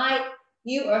at night,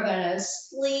 you are going to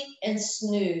sleep and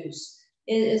snooze.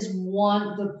 It is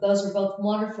those are both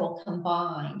wonderful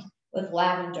combined with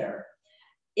lavender.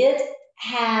 It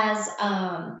has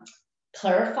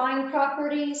clarifying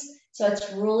properties, so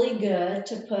it's really good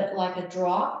to put like a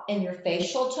drop in your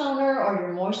facial toner or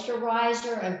your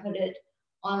moisturizer and put it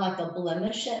on like a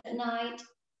blemish at night.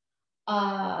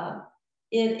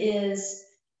 It is,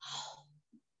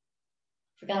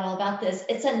 forgot all about this.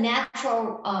 It's a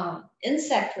natural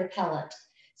insect repellent.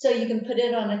 So you can put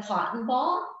it on a cotton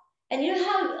ball. And you know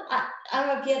how, I don't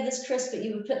know if you have this, Chris, but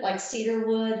you would put like cedar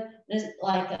wood,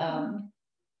 like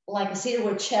a cedar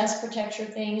wood chest protector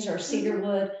things, or cedar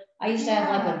wood. I used to have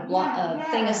like a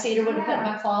thing of cedar wood to put in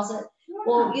my closet.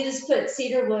 Well, you just put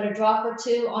cedar wood, a drop or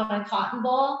two on a cotton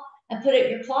ball, and put it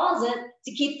in your closet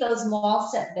to keep those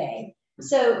moths at bay.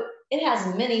 So it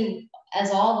has many,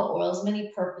 as all the oils,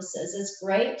 many purposes. It's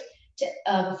great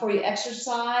to, before you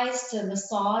exercise, to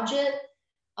massage it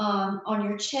on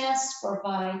your chest for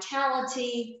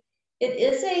vitality. It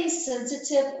is a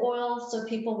sensitive oil, so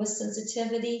people with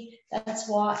sensitivity, that's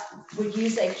why we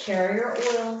use a carrier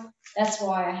oil. That's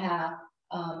why I have,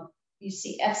 you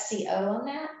see FCO on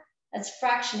that. That's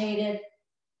fractionated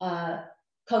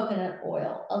coconut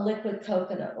oil, a liquid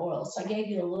coconut oil. So I gave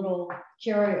you a little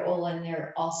carrier oil in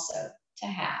there also to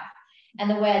have. And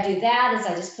the way I do that is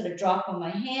I just put a drop on my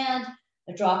hand,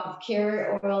 a drop of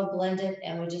carrier oil, blend it,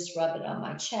 and we just rub it on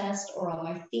my chest or on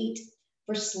my feet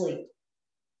for sleep.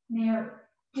 Now,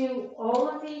 do all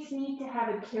of these need to have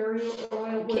a carrier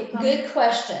oil with them? Good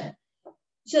question.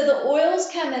 So the oils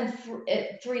come in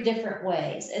three different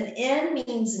ways. An N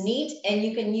means neat, and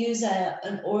you can use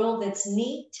an oil that's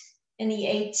neat,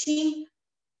 N-E-A-T,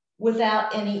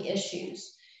 without any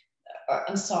issues.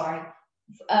 I'm sorry,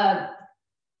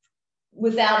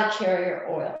 without a carrier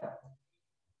oil.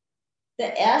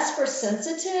 The S for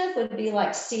sensitive would be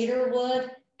like cedar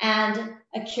wood, and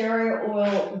a carrier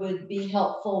oil would be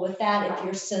helpful with that if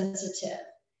you're sensitive.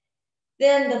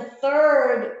 Then the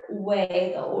third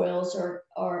way the oils are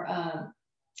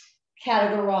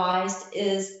categorized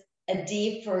is a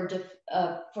D for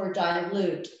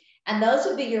dilute. And those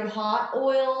would be your hot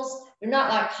oils. They're not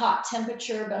like hot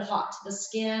temperature, but hot to the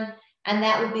skin. And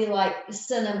that would be like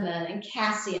cinnamon and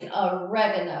cassia and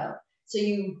oregano. So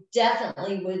you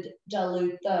definitely would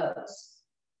dilute those.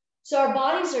 So our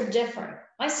bodies are different.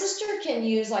 My sister can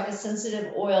use like a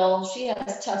sensitive oil. She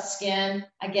has tough skin,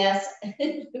 I guess,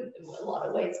 in a lot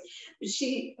of ways.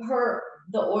 The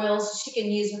oils she can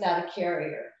use without a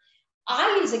carrier.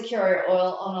 I use a carrier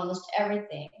oil on almost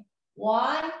everything.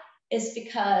 Why? It's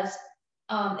because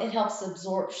it helps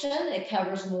absorption. It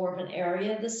covers more of an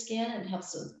area of the skin. It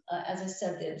helps, as I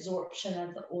said, the absorption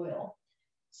of the oil.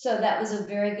 So that was a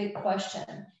very good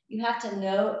question. You have to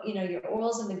know, your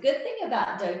oils. And the good thing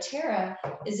about doTERRA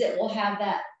is it will have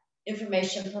that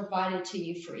information provided to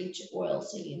you for each oil,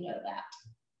 so you know that.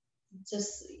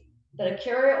 But a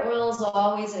carrier oil is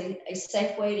always a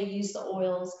safe way to use the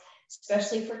oils,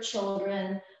 especially for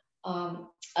children,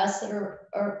 us that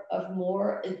are of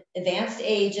more advanced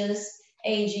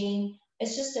aging.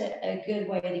 It's just a good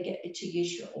way to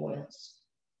use your oils.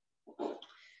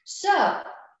 So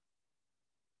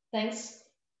thanks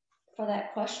for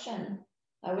that question.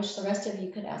 I wish the rest of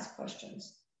you could ask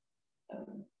questions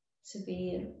to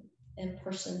be in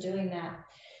person doing that.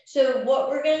 So what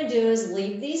we're going to do is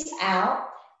leave these out,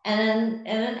 and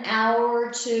in an hour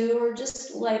or two, or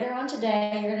just later on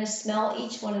today, you're going to smell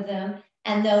each one of them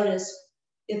and notice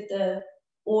if the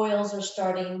oils are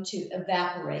starting to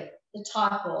evaporate. The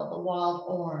top oil, the wild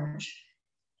orange.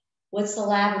 What's the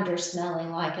lavender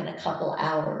smelling like in a couple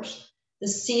hours? The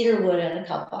cedar wood in a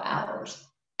couple hours.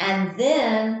 And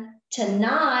then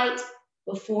tonight,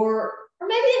 before, or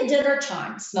maybe at dinner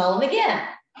time, smell them again,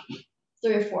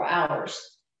 3 or 4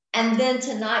 hours. And then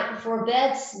tonight before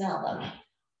bed, smell them.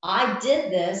 I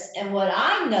did this, and what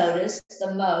I noticed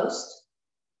the most,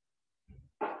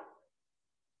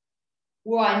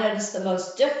 where I noticed the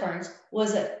most difference,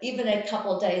 was even a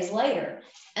couple of days later.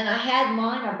 And I had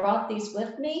mine, I brought these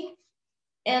with me,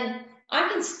 and I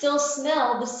can still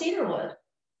smell the cedar wood,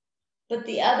 but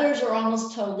the others are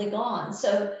almost totally gone.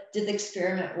 So did the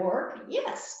experiment work?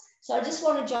 Yes. So I just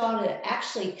wanted y'all to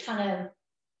actually kind of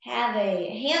have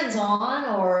a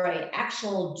hands-on or an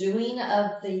actual doing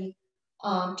of the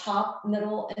top,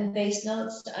 middle, and base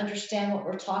notes to understand what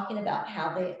we're talking about,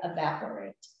 how they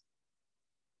evaporate.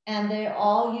 And they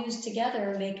all used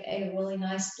together make a really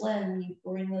nice blend. You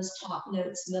bring those top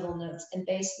notes, middle notes, and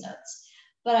base notes.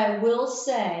 But I will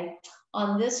say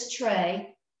on this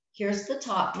tray, here's the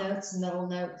top notes, middle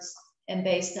notes, and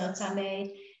base notes I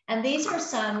made. And these are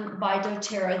some by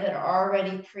doTERRA that are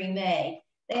already pre-made.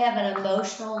 They have an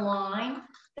emotional line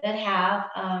that have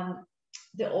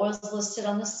the oils listed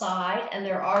on the side, and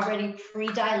they're already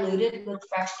pre-diluted with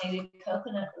fractionated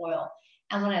coconut oil.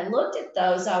 And when I looked at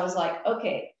those, I was like,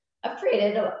 okay, I've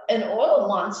created an oil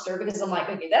monster, because I'm like,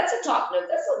 okay, that's a top note,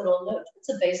 that's a middle note, that's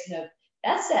a base note,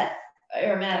 that's that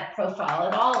aromatic profile.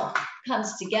 It all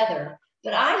comes together.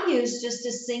 But I use just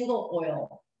a single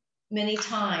oil many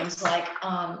times, like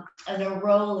an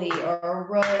neroli or a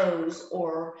rose,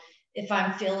 or if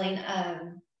I'm feeling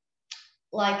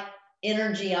like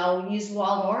energy, I'll use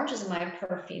wild orange as my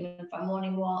perfume if I'm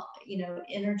wanting,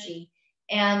 energy.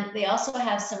 And they also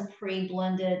have some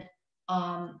pre-blended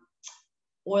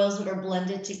oils that are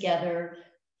blended together.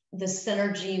 The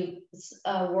synergy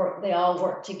they all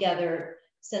work together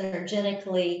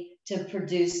synergetically to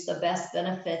produce the best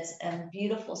benefits and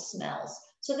beautiful smells.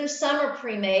 So there's some are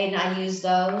pre-made, and I use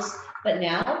those. But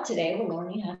now today we're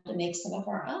learning how to make some of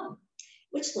our own,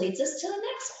 which leads us to the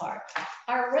next part,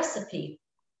 our recipe.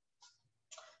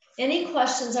 Any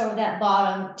questions over that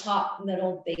bottom, top,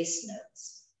 middle, base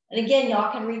notes? And again,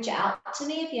 y'all can reach out to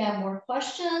me if you have more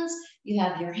questions. You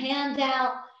have your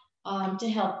handout to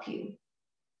help you.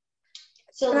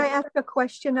 So, can I ask a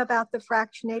question about the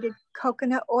fractionated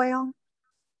coconut oil?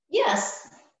 Yes.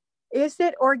 Is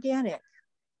it organic?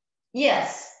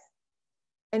 Yes.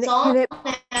 And it's all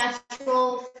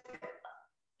natural.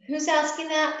 Who's asking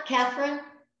that? Catherine?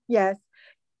 Yes.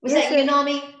 Was that you,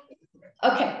 Nami?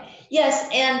 Okay. Yes.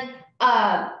 And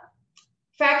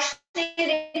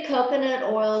fractionated coconut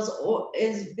oils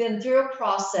has been through a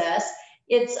process.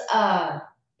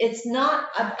 It's not,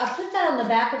 I put that on the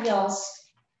back of y'all's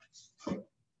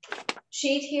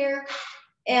sheet here,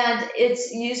 and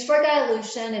it's used for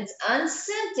dilution. It's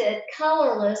unscented,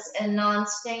 colorless, and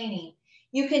non-staining.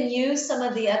 You can use some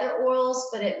of the other oils,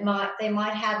 but they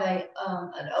might have an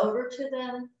odor to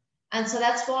them. And so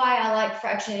that's why I like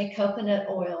fractionated coconut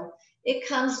oil. It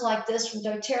comes like this from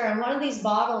doTERRA, and one of these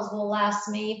bottles will last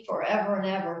me forever and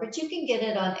ever, but you can get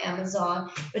it on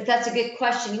Amazon. But that's a good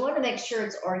question. You want to make sure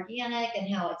it's organic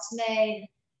and how it's made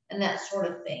and that sort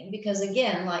of thing. Because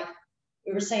again, like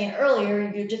we were saying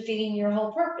earlier, you're defeating your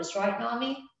whole purpose, right,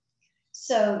 Nami?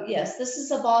 So yes, this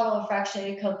is a bottle of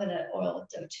fractionated coconut oil with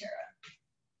doTERRA.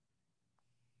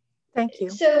 Thank you.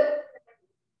 So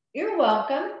you're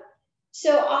welcome.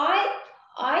 So I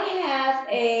have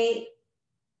a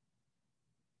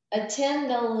 10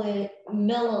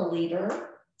 milliliter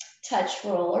touch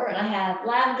roller, and I have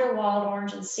lavender, wild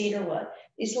orange, and cedarwood.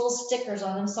 These little stickers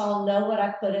on them, so I'll know what I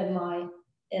put in my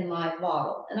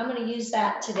bottle. And I'm going to use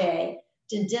that today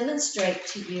to demonstrate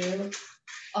to you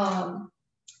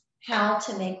how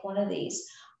to make one of these.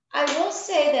 I will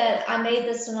say that I made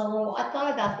this in a little, I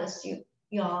thought about this,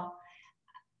 y'all.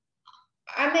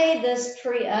 I made this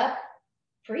pre-made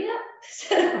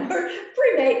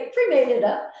it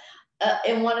up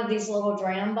in one of these little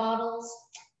dram bottles.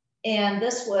 And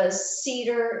this was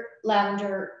cedarwood,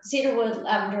 lavender,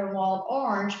 and wild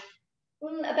orange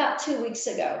about 2 weeks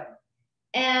ago.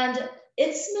 And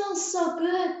it smells so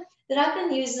good that I've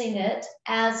been using it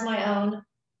as my own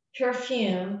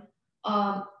perfume.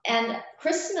 And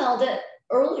Chris smelled it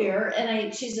earlier,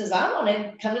 and she says, I want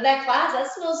to come to that class.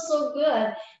 That smells so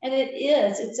good. And it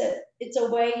is. It's a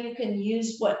way you can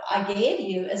use what I gave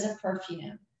you as a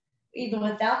perfume, even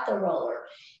without the roller.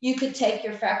 You could take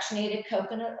your fractionated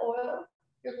coconut oil,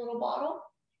 your little bottle,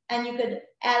 and you could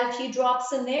add a few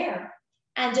drops in there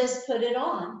and just put it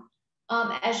on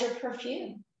as your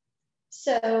perfume.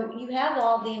 So you have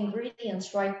all the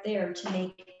ingredients right there to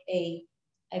make a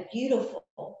beautiful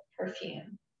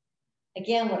perfume.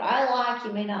 Again, what I like,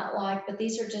 you may not like, but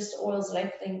these are just oils that I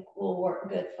think will work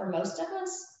good for most of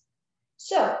us.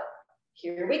 So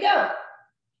here we go.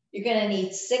 You're going to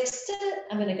need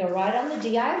I'm going to go right on the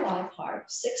DIY part,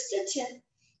 6 to 10.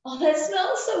 Oh, that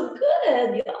smells so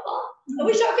good, y'all. I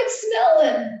wish I could smell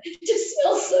it. It just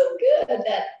smells so good,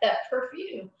 that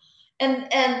perfume.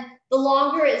 And the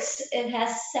longer it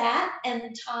has sat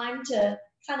and time to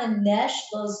kind of mesh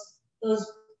those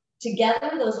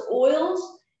together, those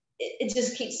oils, it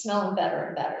just keeps smelling better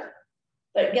and better.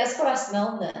 But guess what I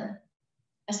smelled then?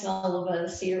 I smelled a little bit of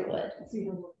the cedarwood.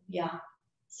 Yeah.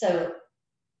 So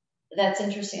that's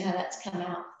interesting how that's come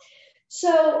out.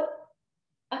 So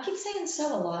I keep saying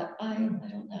so a lot. I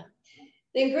don't know.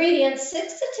 The ingredients,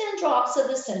 6 to 10 drops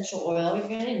of essential oil you're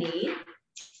going to need.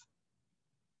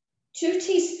 2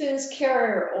 teaspoons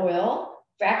carrier oil,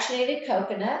 fractionated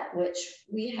coconut, which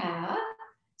we have,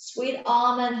 sweet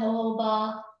almond,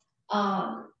 jojoba,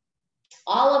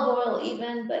 olive oil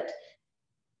even, but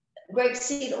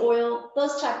grapeseed oil,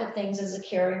 those type of things as a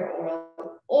carrier oil,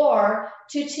 or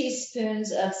 2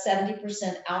 teaspoons of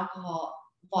 70% alcohol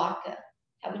vodka.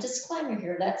 I have a disclaimer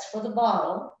here, that's for the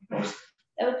bottle. That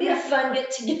would be a fun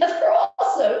get together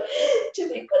also to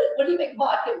make, what do you make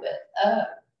vodka with?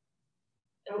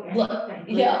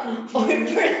 Yeah,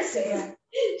 Princess.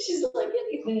 She's like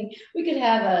anything. We could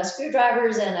have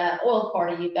screwdrivers and an oil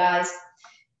party, you guys.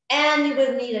 And you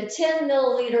would need a 10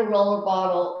 milliliter roller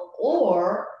bottle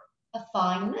or a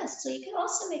fine mist. So you can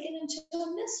also make it into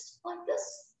a mist like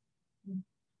this.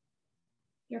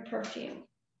 Your perfume.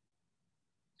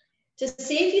 To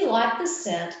see if you like the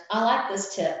scent, I like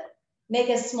this tip. Make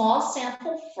a small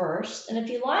sample first, and if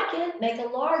you like it, make a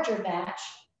larger batch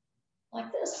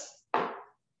like this.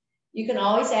 You can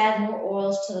always add more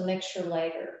oils to the mixture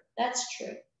later. That's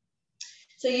true.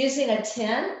 So using a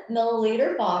 10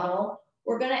 milliliter bottle,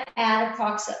 we're going to add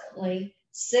approximately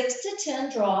 6 to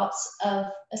 10 drops of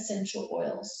essential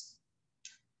oils.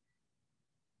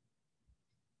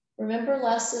 Remember,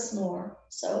 less is more,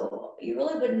 so you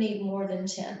really wouldn't need more than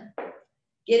 10.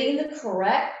 Getting the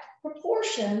correct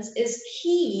proportions is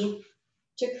key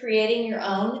to creating your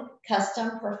own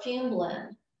custom perfume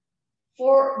blend.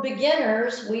 For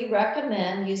beginners, we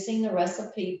recommend using the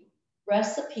recipe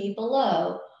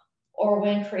below, or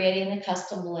when creating the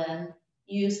custom blend,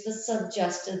 use the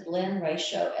suggested blend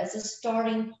ratio as a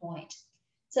starting point.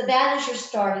 So that is your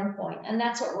starting point, and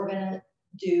that's what we're going to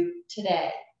do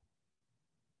today.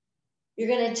 You're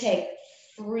going to take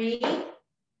 3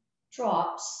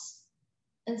 drops,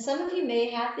 and some of you may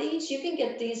have these. You can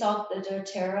get these off the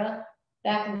doTERRA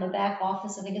back in the back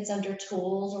office. I think it's under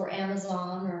tools or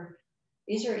Amazon, or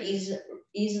These are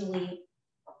easily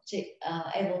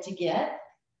able to get.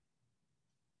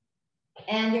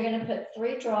 And you're going to put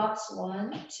 3 drops,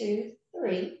 1, 2,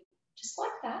 3, just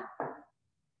like that,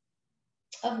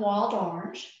 of wild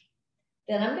orange.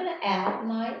 Then I'm going to add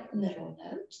my middle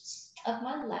notes of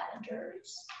my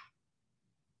lavenders.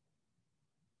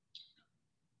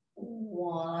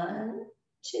 1,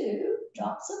 2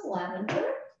 drops of lavender.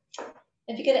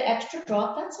 If you get an extra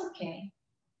drop, that's okay.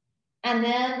 And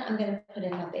then I'm going to put in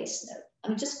my base note.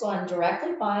 I'm just going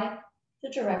directly by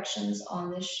the directions on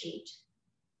this sheet.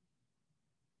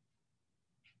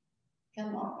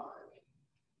 Come on.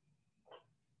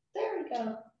 There we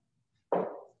go.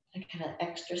 I got an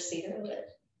extra cedar lid.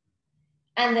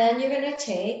 And then you're going to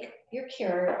take your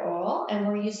carrier oil, and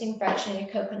we're using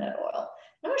fractionated coconut oil.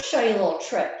 I'm going to show you a little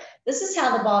trick. This is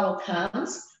how the bottle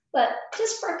comes, but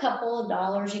just for a couple of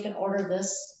dollars, you can order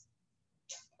this.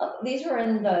 These are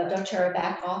in the doTERRA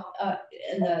back off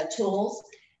in the tools,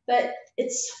 but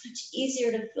it's so much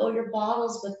easier to fill your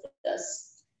bottles with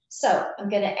this. So I'm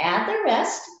going to add the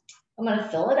rest. I'm going to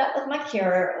fill it up with my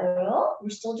carrier oil.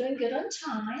 We're still doing good on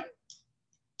time.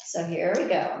 So here we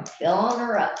go. I'm filling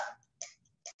her up.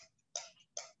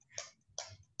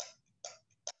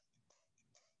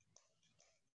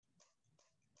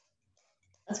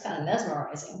 That's kind of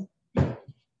mesmerizing.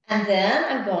 And then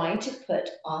I'm going to put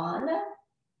on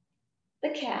the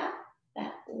cap,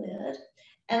 that lid,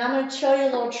 and I'm going to show you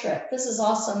a little trick. This is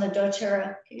also in the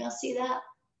doTERRA. Can y'all see that?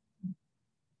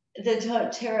 The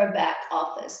doTERRA back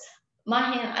office. My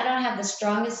hand, I don't have the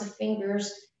strongest of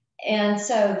fingers, and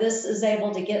so this is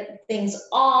able to get things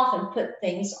off and put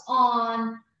things on.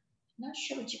 I'm not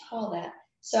sure what you call that.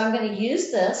 So I'm going to use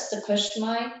this to push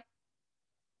my,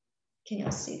 can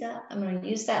y'all see that? I'm going to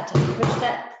use that to push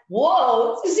that.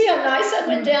 Whoa, you see how nice that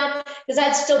went down? Because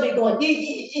I'd still be going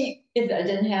if I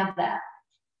didn't have that.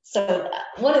 So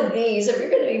one of these, if you're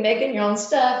going to be making your own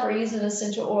stuff or using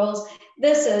essential oils,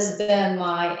 this has been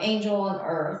my angel on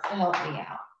earth to help me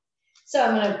out. So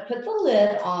I'm going to put the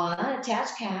lid on,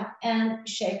 attach cap, and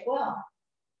shake well.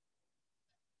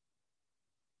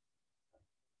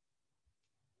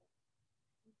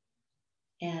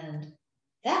 And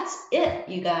that's it,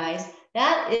 you guys.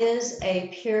 That is a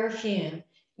pure fume,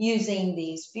 using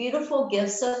these beautiful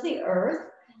gifts of the earth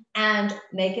and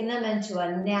making them into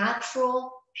a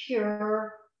natural,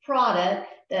 pure product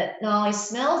that not only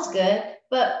smells good,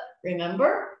 but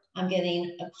remember, I'm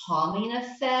getting a calming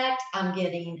effect, I'm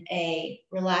getting a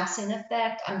relaxing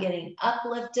effect, I'm getting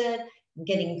uplifted, I'm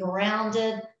getting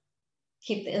grounded,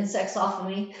 keep the insects off of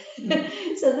me.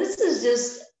 So this is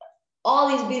just all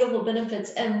these beautiful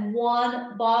benefits, and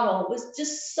one bottle was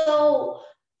just so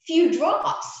few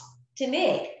drops to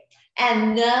make,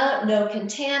 and no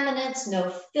contaminants, no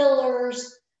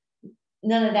fillers,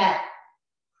 none of that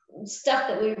stuff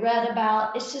that we read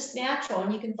about. It's just natural,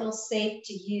 and you can feel safe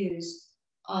to use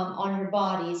on your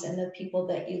bodies and the people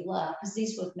that you love, because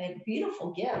these would make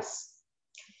beautiful gifts.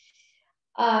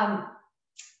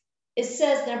 It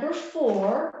says number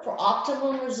 4, for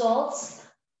optimum results,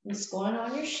 I'm just going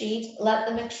on your sheet, let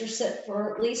the mixture sit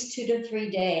for at least 2 to 3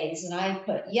 days. And I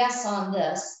put yes on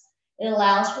this. It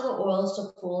allows for the oils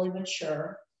to fully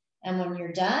mature. And when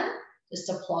you're done, just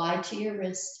apply to your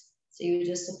wrist. So you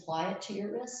just apply it to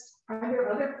your wrist. Are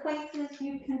there other places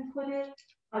you can put it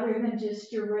other than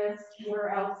just your wrist? Where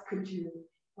else could you?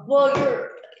 Well,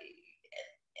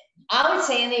 I would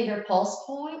say any of your pulse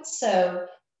points. So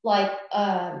like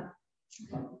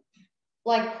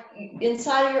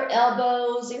inside of your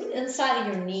elbows, even inside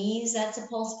of your knees, that's a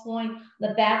pulse point.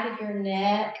 The back of your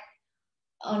neck,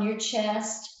 on your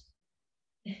chest.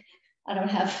 I don't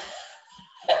have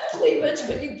cleavage,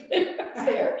 but you put it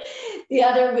there. The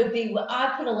other would be,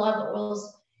 I put a lot of the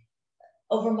oils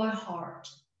over my heart.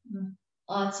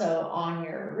 So on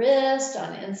your wrist,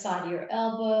 on the inside of your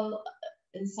elbow,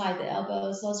 inside the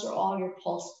elbows, those are all your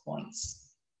pulse points.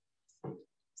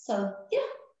 So yeah,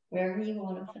 wherever you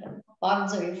want to put them.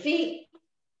 Bottoms of your feet,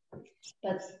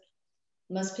 but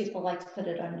most people like to put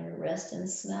it on your wrist and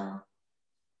smell.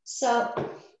 So,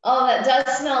 oh, that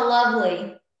does smell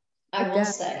lovely, I will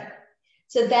say.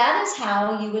 So that is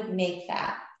how you would make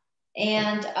that.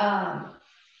 And I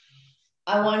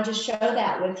wanted to show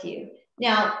that with you.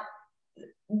 Now,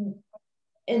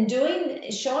 in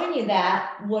showing you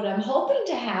that, what I'm hoping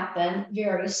to happen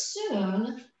very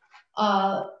soon,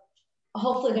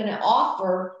 hopefully going to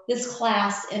offer this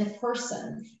class in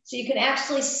person. So you can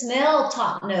actually smell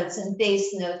top notes and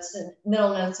base notes and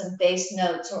middle notes and base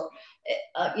notes, or,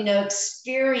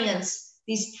 experience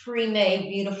these pre-made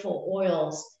beautiful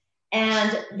oils.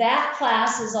 And that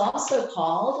class is also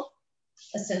called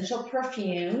Essential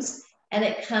Perfumes. and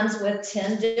it comes with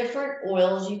 10 different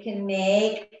oils you can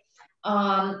make.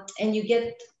 And you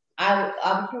get, I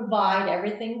will provide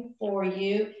everything for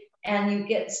you, and you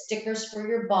get stickers for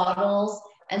your bottles.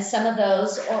 And some of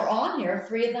those are on here.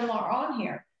 3 of them are on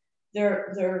here.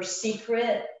 They're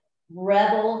Secret,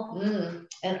 Rebel,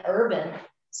 and Urban.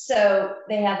 So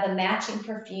they have the matching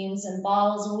perfumes and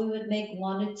bottles, and we would make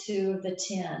 1 to 2 of the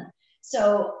 10.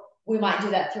 So we might do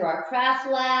that through our craft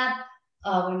lab.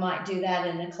 We might do that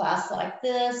in a class like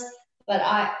this, but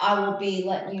I will be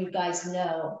letting you guys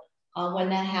know when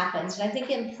that happens. And I think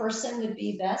in person would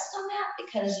be best on that,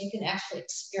 because you can actually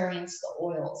experience the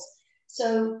oils.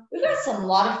 So we've got a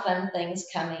lot of fun things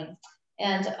coming.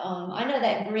 And I know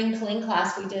that Green Clean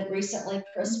class we did recently,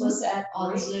 Chris was at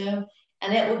on Zoom,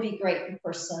 and it would be great in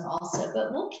person also.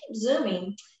 But we'll keep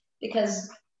Zooming, because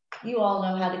you all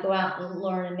know how to go out and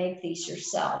learn and make these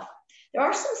yourself. There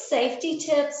are some safety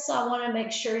tips I want to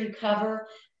make sure you cover.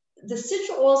 The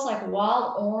essential oils like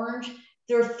wild orange,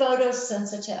 they're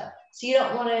photosensitive. So you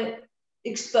don't want to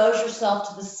expose yourself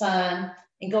to the sun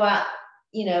and go out,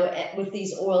 you know, with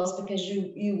these oils, because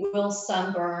you will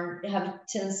sunburn, have a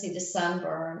tendency to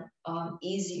sunburn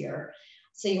easier.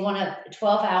 So you want to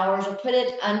 12 hours, or put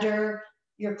it under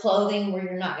your clothing where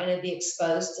you're not going to be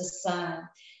exposed to sun.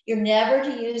 You're never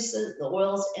to use the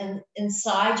oils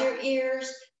inside your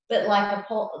ears, but like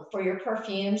for your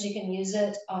perfumes, you can use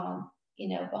it, you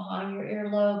know, behind your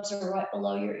earlobes or right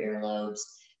below your earlobes,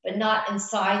 but not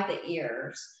inside the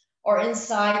ears or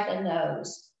inside the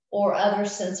nose or other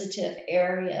sensitive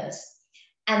areas.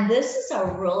 And this is a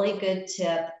really good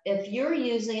tip. If you're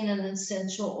using an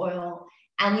essential oil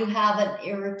and you have an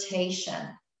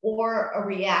irritation or a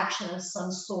reaction of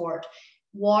some sort,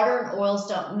 water and oils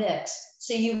don't mix.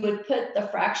 So you would put the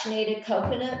fractionated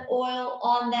coconut oil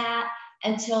on that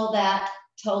until that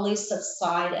totally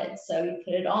subsided. So you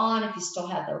put it on. If you still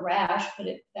have the rash, put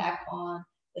it back on.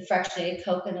 The fractionated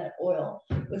coconut oil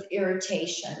with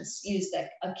irritations, use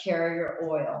a carrier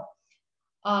oil.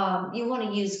 You want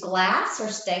to use glass or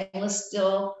stainless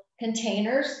steel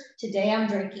containers. Today I'm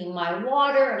drinking my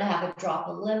water, and I have a drop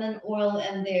of lemon oil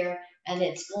in there, and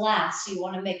it's glass. So you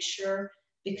want to make sure,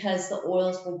 because the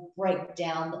oils will break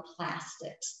down the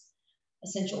plastics.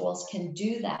 Essential oils can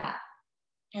do that.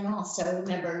 And also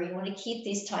remember, you want to keep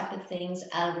these type of things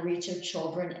out of the reach of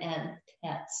children and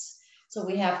pets. So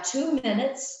we have 2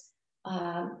 minutes,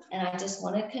 and I just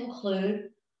want to conclude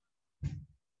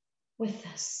with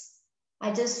this.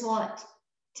 I just want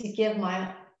to give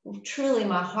truly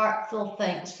my heartfelt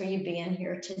thanks for you being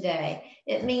here today.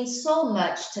 It means so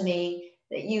much to me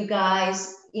that you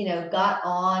guys, you know, got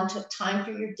on, took time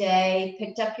for your day,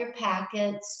 picked up your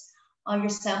packets on your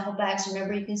sample bags.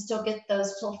 Remember, you can still get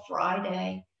those till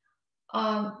Friday.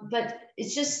 But it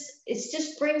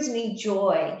just brings me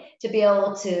joy to be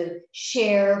able to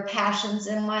share passions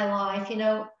in my life, you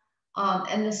know,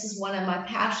 and this is one of my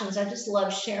passions. I just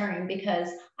love sharing, because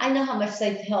I know how much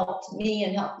they've helped me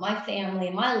and helped my family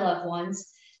and my loved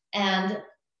ones. And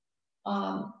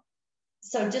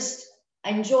so I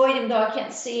enjoyed, even though I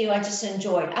can't see you, I just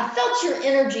enjoyed. I felt your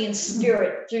energy and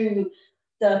spirit through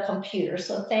the computer.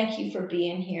 So thank you for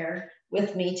being here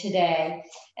with me today.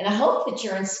 And I hope that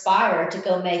you're inspired to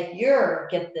go make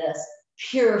get this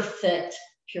perfect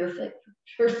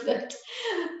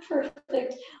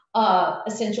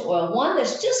essential oil, one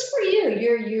that's just for you,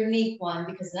 your unique one,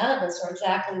 because none of us are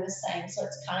exactly the same. So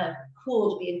it's kind of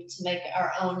cool to be able to make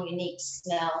our own unique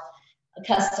smell,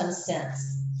 custom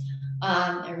scents.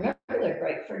 And remember, they're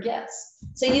great for guests.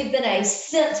 So you've been a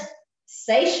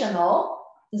sensational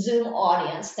Zoom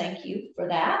audience. Thank you for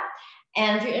that.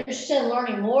 And if you're interested in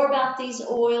learning more about these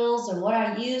oils and what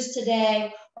I use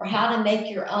today, or how to make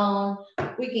your own,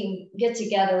 we can get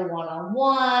together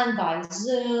one-on-one by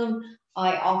Zoom.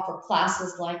 I offer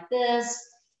classes like this.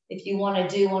 If you want to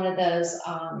do one of those,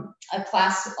 a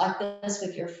class like this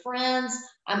with your friends,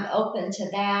 I'm open to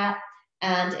that.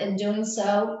 And in doing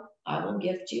so, I will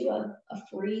gift you a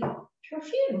free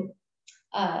perfume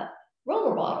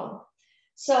roller bottle.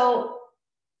 So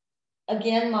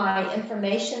again, my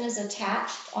information is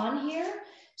attached on here.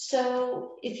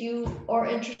 So if you are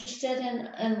interested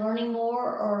in learning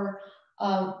more, or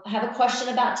have a question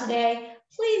about today,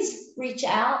 please reach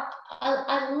out.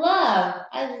 I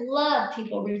love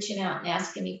people reaching out and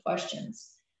asking me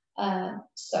questions.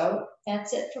 So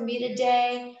that's it for me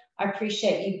today. I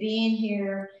appreciate you being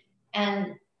here.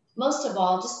 And most of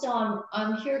all, just know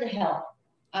I'm here to help.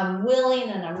 I'm willing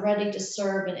and I'm ready to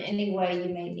serve in any way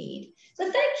you may need. So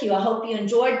thank you. I hope you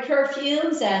enjoyed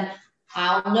Pure-fumes, and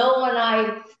I'll know when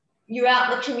you're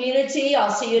out in the community. I'll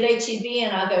see you at HEB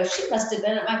and I'll go, she must have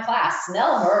been at my class.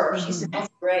 Smell her. She smells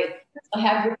great.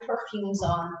 have your perfumes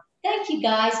on. Thank you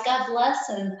guys. God bless,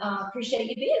 and appreciate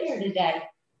you being here today.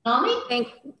 Nami?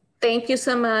 Thank you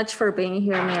so much for being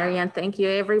here, Marian. Thank you,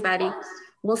 everybody.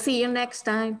 We'll see you next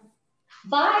time.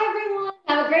 Bye, everyone.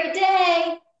 Have a great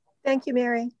day. Thank you,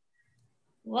 Mary.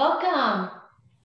 Welcome.